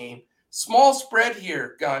 o'clock game. Small spread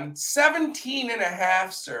here, Gun.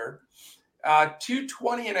 17.5, sir.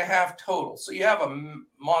 220.5 total. So you have a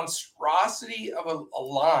monstrosity of a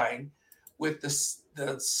line with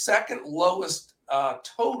the second lowest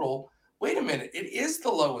total. Wait a minute. It is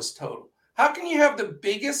the lowest total. How can you have the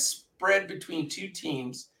biggest spread between 2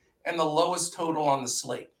 teams and the lowest total on the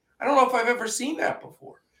slate? I don't know if I've ever seen that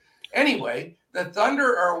before. Anyway, the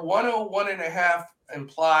Thunder are 101.5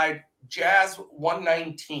 implied, Jazz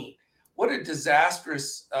 119. What a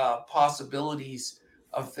disastrous possibilities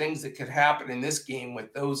of things that could happen in this game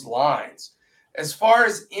with those lines. As far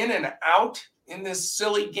as in and out in this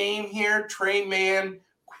silly game here, Trey Mann,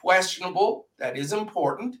 questionable. That is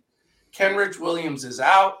important. Kenrich Williams is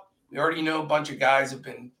out. We already know a bunch of guys have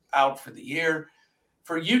been out for the year.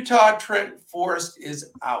 For Utah, Trent Forrest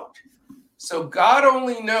is out. So God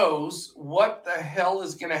only knows what the hell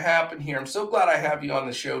is going to happen here. I'm so glad I have you on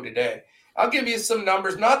the show today. I'll give you some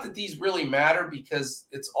numbers. Not that these really matter because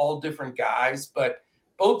it's all different guys, but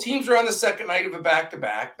both teams are on the second night of a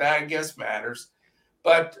back-to-back. That, I guess, matters.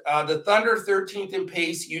 But the Thunder, 13th in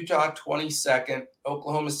pace, Utah 22nd,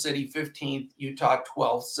 Oklahoma City 15th, Utah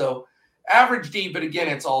 12th. So average D, but again,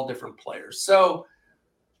 it's all different players. So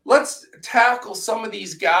let's tackle some of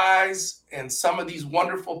these guys and some of these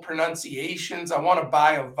wonderful pronunciations. I want to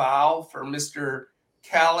buy a vowel for Mr.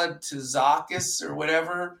 Kalitizakis or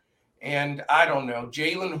whatever. And I don't know,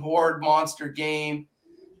 Jalen Horde monster game.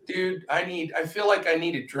 Dude, I feel like I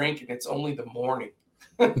need a drink and it's only the morning.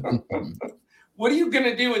 What are you going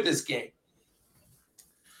to do with this game?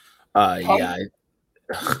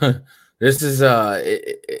 This is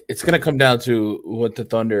it's going to come down to what the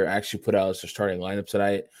Thunder actually put out as their starting lineup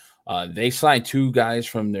tonight. They signed 2 guys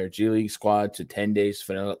from their G League squad to 10 days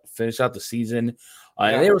to finish out the season.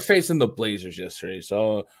 And they were facing the Blazers yesterday.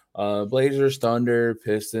 So Blazers, Thunder,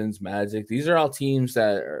 Pistons, Magic. These are all teams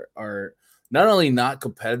that are not only not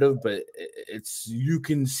competitive, but you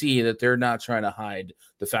can see that they're not trying to hide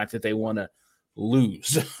the fact that they want to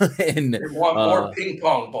lose. And they want more ping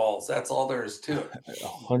pong balls. That's all there is to it.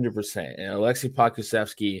 100%. And Alexei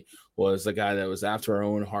Pokusevski was the guy that was after our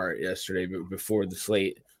own heart yesterday before the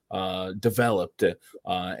slate developed.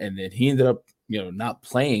 And then he ended up, not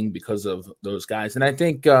playing because of those guys. And I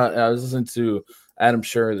think I was listening to Adam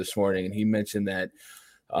Scherer this morning, and he mentioned that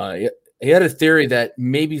he had a theory that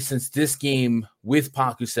maybe since this game with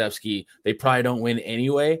Pokusevski, they probably don't win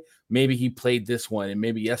anyway. Maybe he played this one, and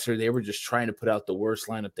maybe yesterday they were just trying to put out the worst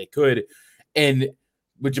lineup they could. And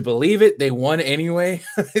would you believe it? They won anyway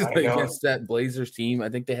against that Blazers team. I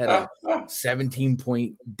think they had a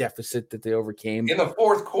 17-point deficit that they overcame in the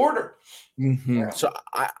fourth quarter. Mm-hmm. Yeah. So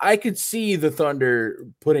I could see the Thunder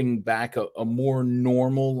putting back a more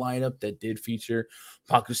normal lineup that did feature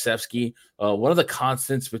Pokusevski. One of the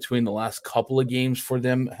constants between the last couple of games for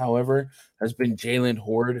them, however, has been Jalen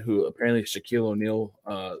Horde, who apparently is Shaquille O'Neal,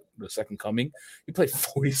 the second coming. He played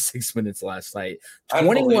 46 minutes last night,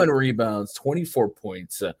 21 rebounds, 24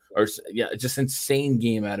 points, just insane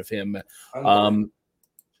game out of him. From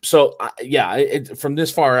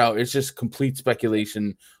this far out, it's just complete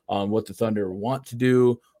speculation on what the Thunder want to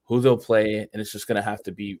do, who they'll play, and it's just going to have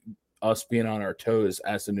to be us being on our toes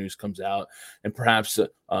as the news comes out, and perhaps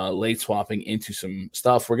late swapping into some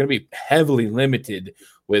stuff. We're going to be heavily limited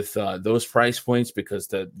with those price points because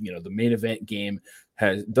the main event game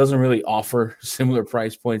doesn't really offer similar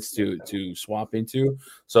price points to swap into.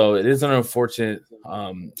 So it is an unfortunate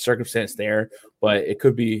circumstance there, but it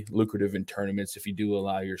could be lucrative in tournaments if you do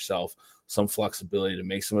allow yourself some flexibility to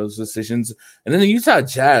make some of those decisions. And then the Utah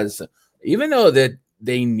Jazz, even though that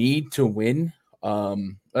they need to win,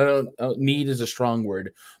 need is a strong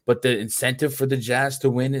word, but the incentive for the Jazz to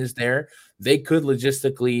win is there. They could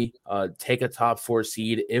logistically take a top 4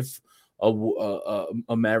 seed if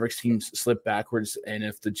a Mavericks team slip backwards, and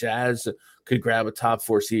if the Jazz could grab a top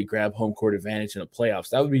 4 seed, grab home court advantage in the playoffs,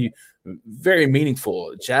 that would be very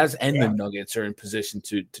meaningful. Jazz and the Nuggets are in position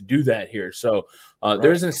to do that here. So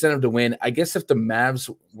there's an incentive to win. I guess if the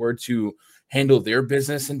Mavs were to handle their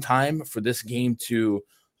business in time for this game to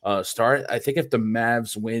start, I think if the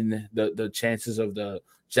Mavs win, the chances of the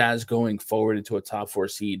Jazz going forward into a top 4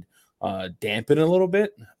 seed dampen a little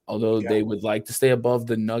bit, although they would like to stay above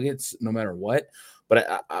the Nuggets no matter what.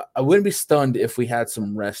 But I wouldn't be stunned if we had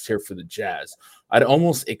some rest here for the Jazz. I'd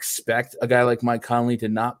almost expect a guy like Mike Conley to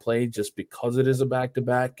not play just because it is a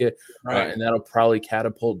back-to-back, and that'll probably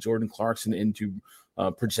catapult Jordan Clarkson into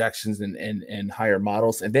projections and higher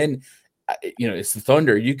models. And then, it's the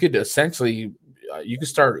Thunder. You could essentially you could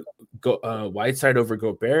start Whiteside over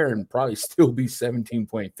Gobert and probably still be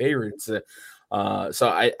 17-point favorites. So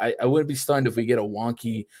I wouldn't be stunned if we get a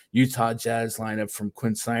wonky Utah Jazz lineup from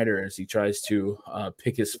Quinn Snyder as he tries to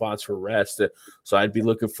pick his spots for rest. So I'd be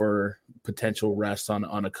looking for potential rest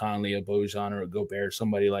on a Conley, a Bojan, or a Gobert,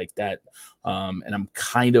 somebody like that. And I'm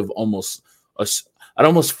kind of I'd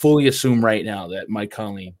almost fully assume right now that Mike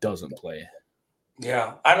Conley doesn't play.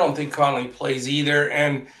 Yeah, I don't think Conley plays either.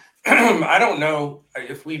 And I don't know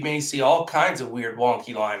if we may see all kinds of weird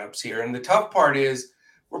wonky lineups here. And the tough part is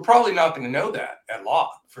we're probably not going to know that at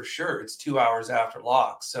lock for sure. It's 2 hours after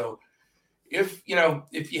lock. So if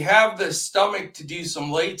you have the stomach to do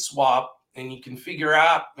some late swap and you can figure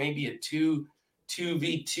out maybe a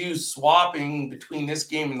 2v2 swapping between this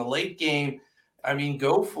game and the late game, I mean,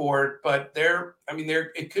 go for it. But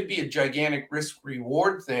it could be a gigantic risk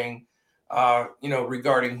reward thing,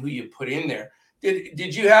 regarding who you put in there.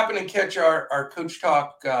 Did you happen to catch our Coach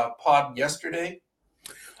Talk pod yesterday?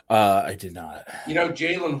 I did not.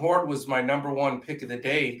 Jalen Horde was my number one pick of the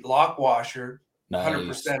day, lock washer,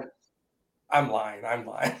 100%. I'm lying.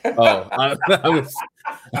 Oh,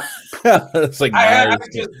 it's like I was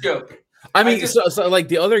just joking. I mean, so like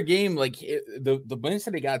the other game, like the wins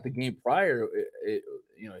that he got the game prior,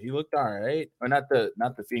 he looked all right. Or not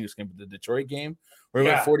the Phoenix game, but the Detroit game where he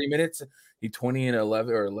went 40 minutes, he 20 and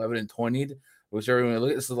 11 or 11 and 20. Whichever one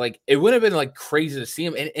look at. So like it would have been like crazy to see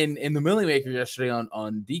him. And in the Millie Maker yesterday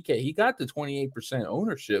on DK, he got the 28%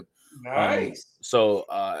 ownership. Nice. So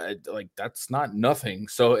like that's not nothing.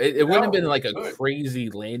 So it wouldn't have been like a crazy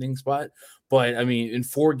landing spot. But I mean, in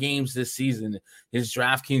 4 games this season, his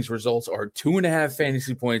DraftKings results are 2.5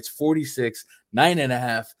 fantasy points, 46,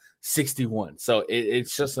 9.5, 61. So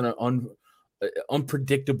it's just an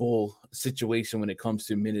unpredictable situation when it comes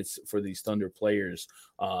to minutes for these Thunder players.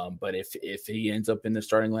 But if he ends up in the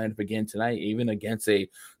starting lineup again tonight, even against a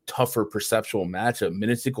tougher perceptual matchup,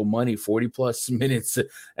 minutes equal money, 40 plus minutes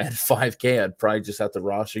at 5K, I'd probably just have to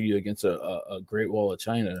roster you against a Great Wall of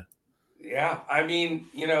China. Yeah, I mean,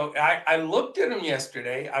 I looked at him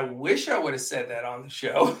yesterday. I wish I would have said that on the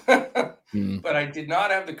show, but I did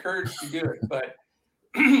not have the courage to do it. But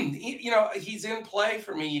he's in play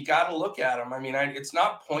for me. You got to look at him. I mean, it's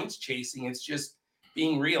not points chasing. It's just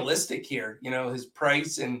being realistic here. His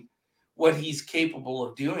price and what he's capable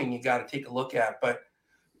of doing, you got to take a look at. But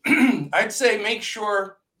I'd say make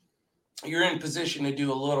sure you're in position to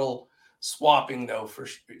do a little swapping, though, for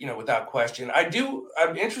without question.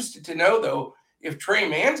 I'm interested to know, though, if Trey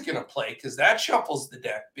Mann's going to play, because that shuffles the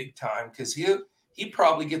deck big time, because he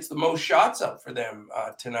probably gets the most shots up for them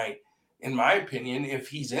tonight, in my opinion, if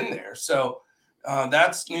he's in there. So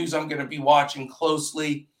that's news I'm going to be watching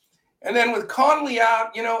closely. And then with Conley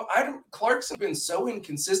out, Clarkson's been so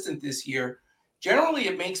inconsistent this year. Generally,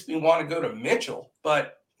 it makes me want to go to Mitchell.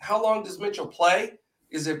 But how long does Mitchell play?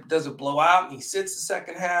 Does it blow out and he sits the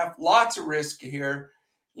second half? Lots of risk here.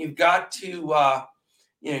 You've got to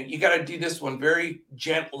you got to do this one very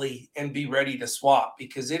gently and be ready to swap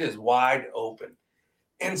because it is wide open.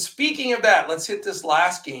 And speaking of that, let's hit this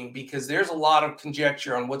last game because there's a lot of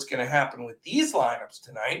conjecture on what's going to happen with these lineups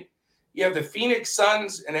tonight. You have the Phoenix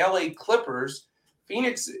Suns and LA Clippers.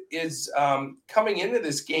 Phoenix is coming into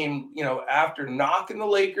this game, after knocking the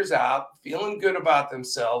Lakers out, feeling good about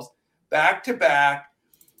themselves, back to back,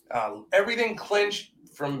 everything clinched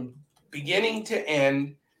from beginning to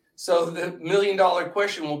end. So the $1 million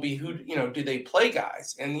question will be who, do they play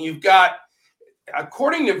guys? And you've got,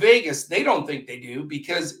 according to Vegas, they don't think they do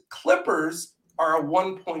because Clippers are a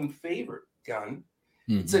 1-point favorite, Gun.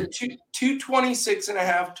 Mm-hmm. It's a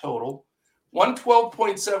 226.5 total,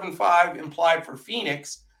 112.75 implied for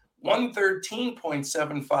Phoenix,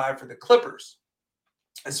 113.75 for the Clippers.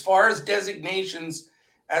 As far as designations,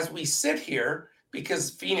 as we sit here,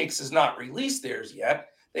 because Phoenix has not released theirs yet,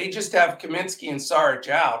 they just have Kaminsky and Saric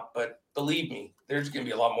out. But believe me, there's going to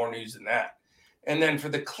be a lot more news than that. And then for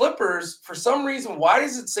the Clippers, for some reason, why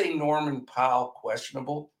does it say Norman Powell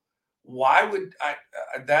questionable? Why would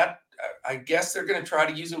I guess they're going to try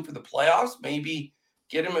to use him for the playoffs, maybe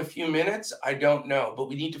get him a few minutes. I don't know, but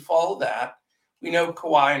we need to follow that. We know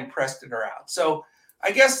Kawhi and Preston are out. So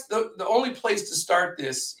I guess the only place to start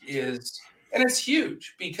this is, and it's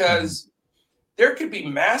huge because there could be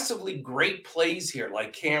massively great plays here,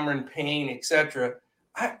 like Cameron Payne, etc.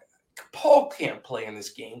 Paul can't play in this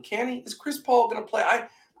game, can he? Is Chris Paul going to play?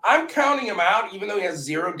 I'm counting him out, even though he has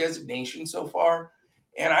 0 designation so far.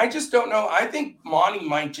 And I just don't know. I think Monty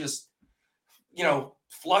might just,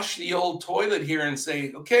 flush the old toilet here and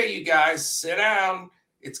say, okay, you guys, sit down.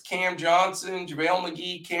 It's Cam Johnson, JaVale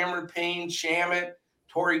McGee, Cameron Payne, Shamet,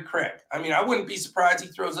 Torrey Craig. I mean, I wouldn't be surprised he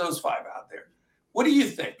throws those 5 out there. What do you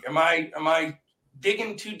think? Am I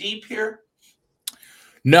digging too deep here?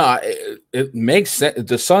 No, it makes sense.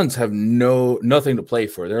 The Suns have nothing to play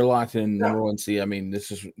for. They're locked in number 1 seed. I mean,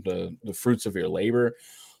 this is the fruits of your labor.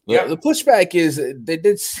 The pushback is they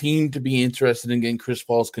did seem to be interested in getting Chris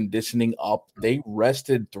Paul's conditioning up. They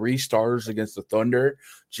rested 3 starters against the Thunder: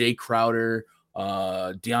 Jay Crowder,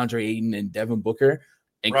 DeAndre Ayton, and Devin Booker.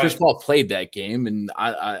 And Chris Paul played that game, and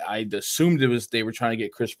I assumed they were trying to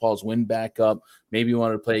get Chris Paul's win back up. Maybe he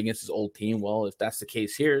wanted to play against his old team. Well, if that's the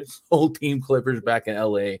case here, it's old team Clippers back in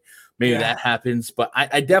LA. Maybe that happens. But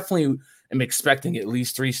I definitely am expecting at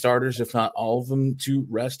least 3 starters, if not all of them, to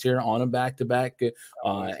rest here on a back-to-back.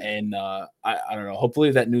 I don't know.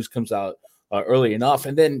 Hopefully that news comes out early enough.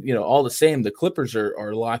 And then, all the same, the Clippers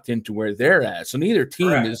are locked into where they're at. So neither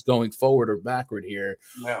team is going forward or backward here.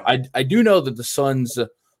 No. I do know that the Suns,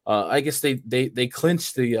 I guess they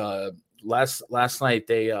clinched the last night.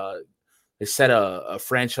 They set a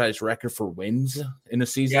franchise record for wins in a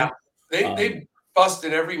season. Yeah, they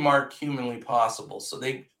busted every mark humanly possible. So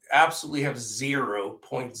they absolutely have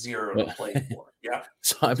 0.0 to play for. Yeah.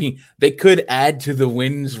 So, I mean, they could add to the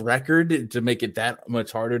wins record to make it that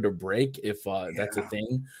much harder to break if that's a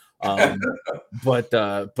thing.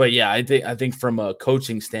 But yeah, I think from a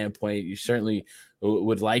coaching standpoint, you certainly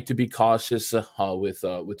would like to be cautious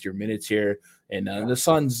with your minutes here. And the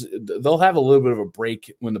Suns, they'll have a little bit of a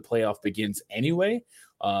break when the playoff begins anyway,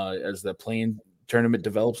 as the play-in tournament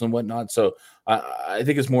develops and whatnot. So I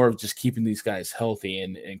think it's more of just keeping these guys healthy.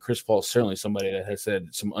 And Chris Paul is certainly somebody that has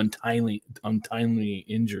had some untimely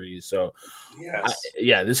injuries. So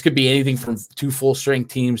this could be anything from 2 full-strength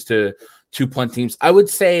teams to 2 punt teams. I would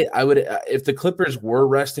say if the Clippers were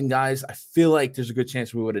resting guys, I feel like there's a good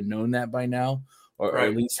chance we would have known that by now. Or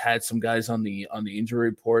at least had some guys on the injury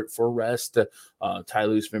report for rest. Ty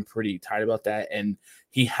Lue's been pretty tight about that, and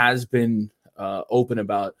he has been open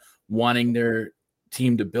about wanting their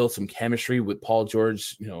team to build some chemistry with Paul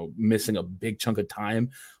George, missing a big chunk of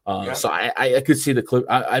time. So I could see the Clip.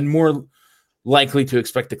 I'm more likely to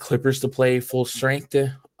expect the Clippers to play full strength.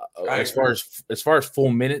 As far as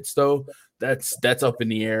full minutes, though, that's up in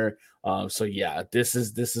the air. So yeah, this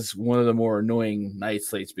is one of the more annoying night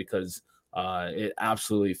slates because it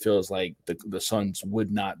absolutely feels like the Suns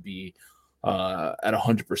would not be at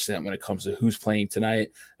 100% when it comes to who's playing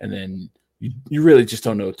tonight, and then you really just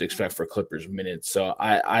don't know what to expect for Clippers minutes. So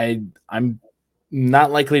I'm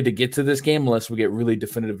not likely to get to this game unless we get really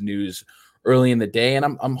definitive news early in the day, and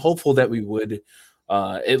I'm hopeful that we would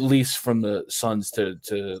at least from the Suns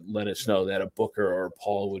to let us know that a Booker or a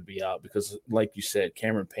Paul would be out because, like you said,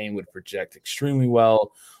 Cameron Payne would project extremely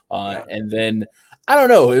well, and then. I don't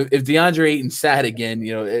know if DeAndre Ayton's sad again.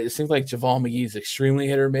 It seems like JaVale McGee is extremely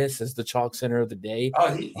hit or miss as the chalk center of the day.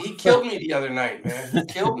 Oh, he killed me the other night, man. He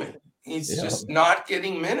killed me. He's just not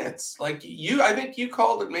getting minutes. Like I think you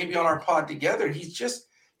called it maybe on our pod together.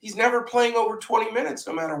 He's never playing over 20 minutes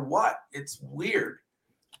no matter what. It's weird.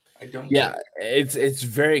 It's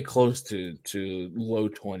very close to low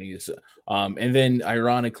 20s. And then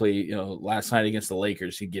ironically, last night against the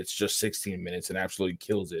Lakers, he gets just 16 minutes and absolutely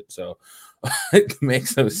kills it. So it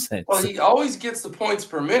makes no sense. Well, he always gets the points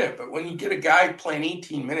per minute, but when you get a guy playing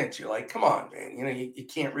 18 minutes, you're like, come on, man. You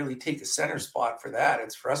can't really take a center spot for that.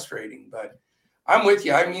 It's frustrating, but I'm with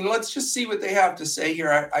you. I mean, let's just see what they have to say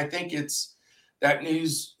here. I think it's that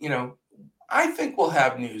news, I think we'll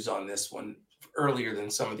have news on this one earlier than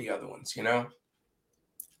some of the other ones,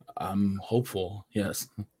 I'm hopeful. Yes.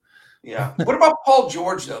 Yeah. What about Paul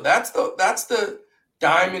George though? That's the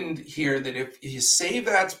diamond here that if you save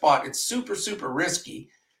that spot, it's super, super risky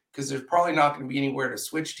because there's probably not going to be anywhere to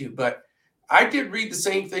switch to. But I did read the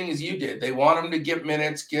same thing as you did. They want him to get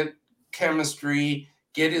minutes, get chemistry,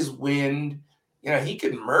 get his wind. He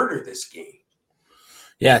could murder this game.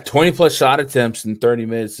 Yeah, 20-plus shot attempts in 30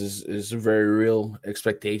 minutes is a very real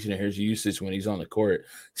expectation of his usage when he's on the court,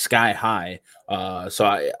 sky high.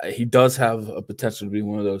 So he does have a potential to be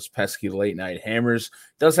one of those pesky late-night hammers.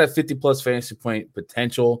 Does have 50-plus fantasy point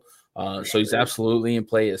potential, so he's absolutely in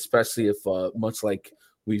play, especially if, much like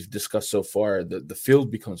we've discussed so far, the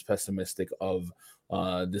field becomes pessimistic of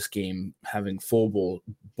this game having full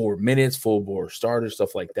board minutes, full board starters,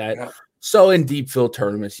 stuff like that. Yeah. So in deep field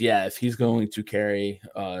tournaments, if he's going to carry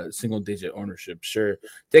single-digit ownership, sure,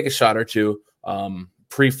 take a shot or two.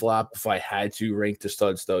 Pre-flop, if I had to rank the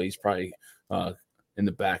studs, though, he's probably in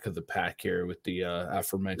the back of the pack here with the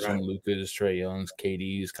aforementioned Lukas, Trae Youngs,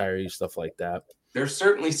 KDs, Kyries, stuff like that. They're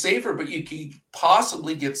certainly safer, but you could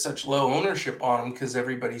possibly get such low ownership on them because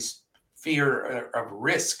everybody's fear of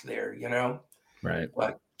risk there, Right.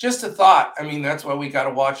 But just a thought. I mean, that's why we got to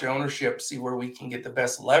watch ownership, see where we can get the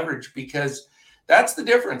best leverage because that's the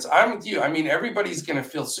difference. I'm with you. I mean, everybody's going to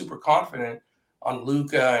feel super confident on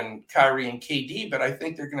Luka and Kyrie and KD, but I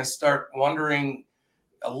think they're going to start wondering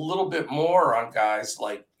a little bit more on guys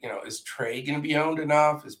like, is Trae going to be owned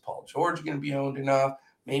enough? Is Paul George going to be owned enough?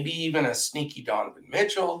 Maybe even a sneaky Donovan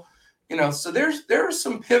Mitchell. So there are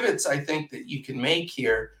some pivots I think that you can make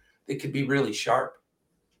here that could be really sharp.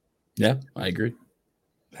 Yeah, I agree.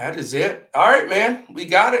 That is it. All right, man. We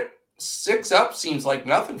got it. 6 up seems like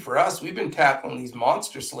nothing for us. We've been tackling these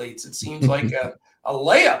monster slates. It seems like a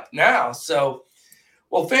layup now. So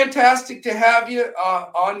Well, fantastic to have you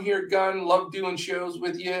on here, Gun. Love doing shows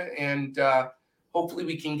with you, and hopefully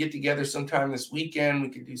we can get together sometime this weekend. We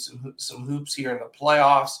can do some hoops here in the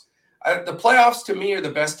playoffs. The playoffs to me are the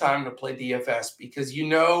best time to play DFS because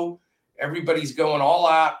everybody's going all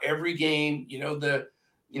out every game. The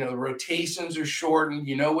rotations are shortened.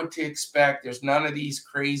 You know what to expect. There's none of these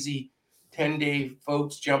crazy 10-day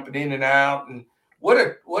folks jumping in and out. And what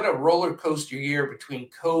a roller coaster year between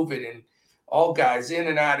COVID and all guys in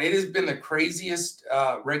and out. It has been the craziest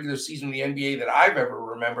regular season of the NBA that I've ever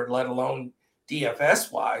remembered, let alone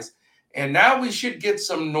DFS wise. And now we should get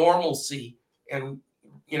some normalcy and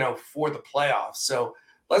for the playoffs. So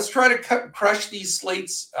let's try to crush these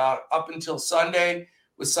slates up until Sunday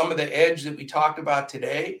with some of the edge that we talked about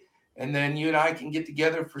today. And then you and I can get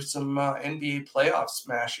together for some NBA playoff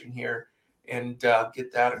smashing here and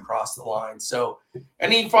get that across the line. So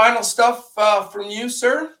any final stuff from you,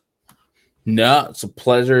 sir? No, it's a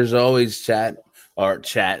pleasure as always, chat.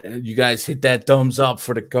 You guys hit that thumbs up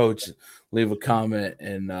for the coach. Leave a comment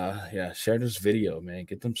and share this video, man.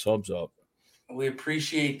 Get them subs up. We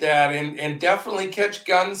appreciate that, and definitely catch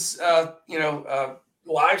Guns,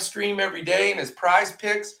 live stream every day and his prize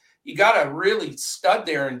picks. You got a really stud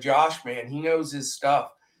there in Josh, man. He knows his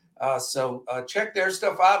stuff. So check their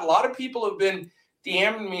stuff out. A lot of people have been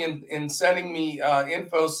DMing me and sending me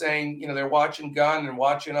info saying, they're watching Gun and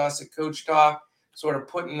watching us at Coach Talk, sort of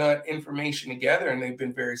putting that information together, and they've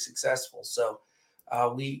been very successful. So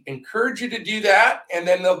we encourage you to do that, and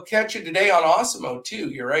then they'll catch you today on Awesemo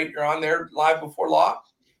too. You're right. You're on there live before lock.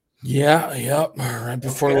 Yeah, yep. Right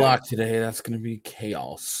before lock today. That's going to be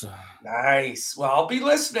chaos. Nice. Well, I'll be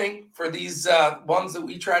listening for these ones that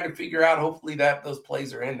we try to figure out. Hopefully those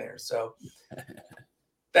plays are in there. So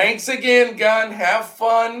thanks again, Gun. Have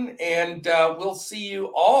fun, and we'll see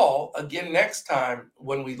you all again next time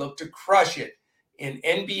when we look to crush it in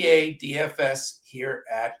NBA DFS here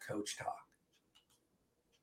at Coach Talk.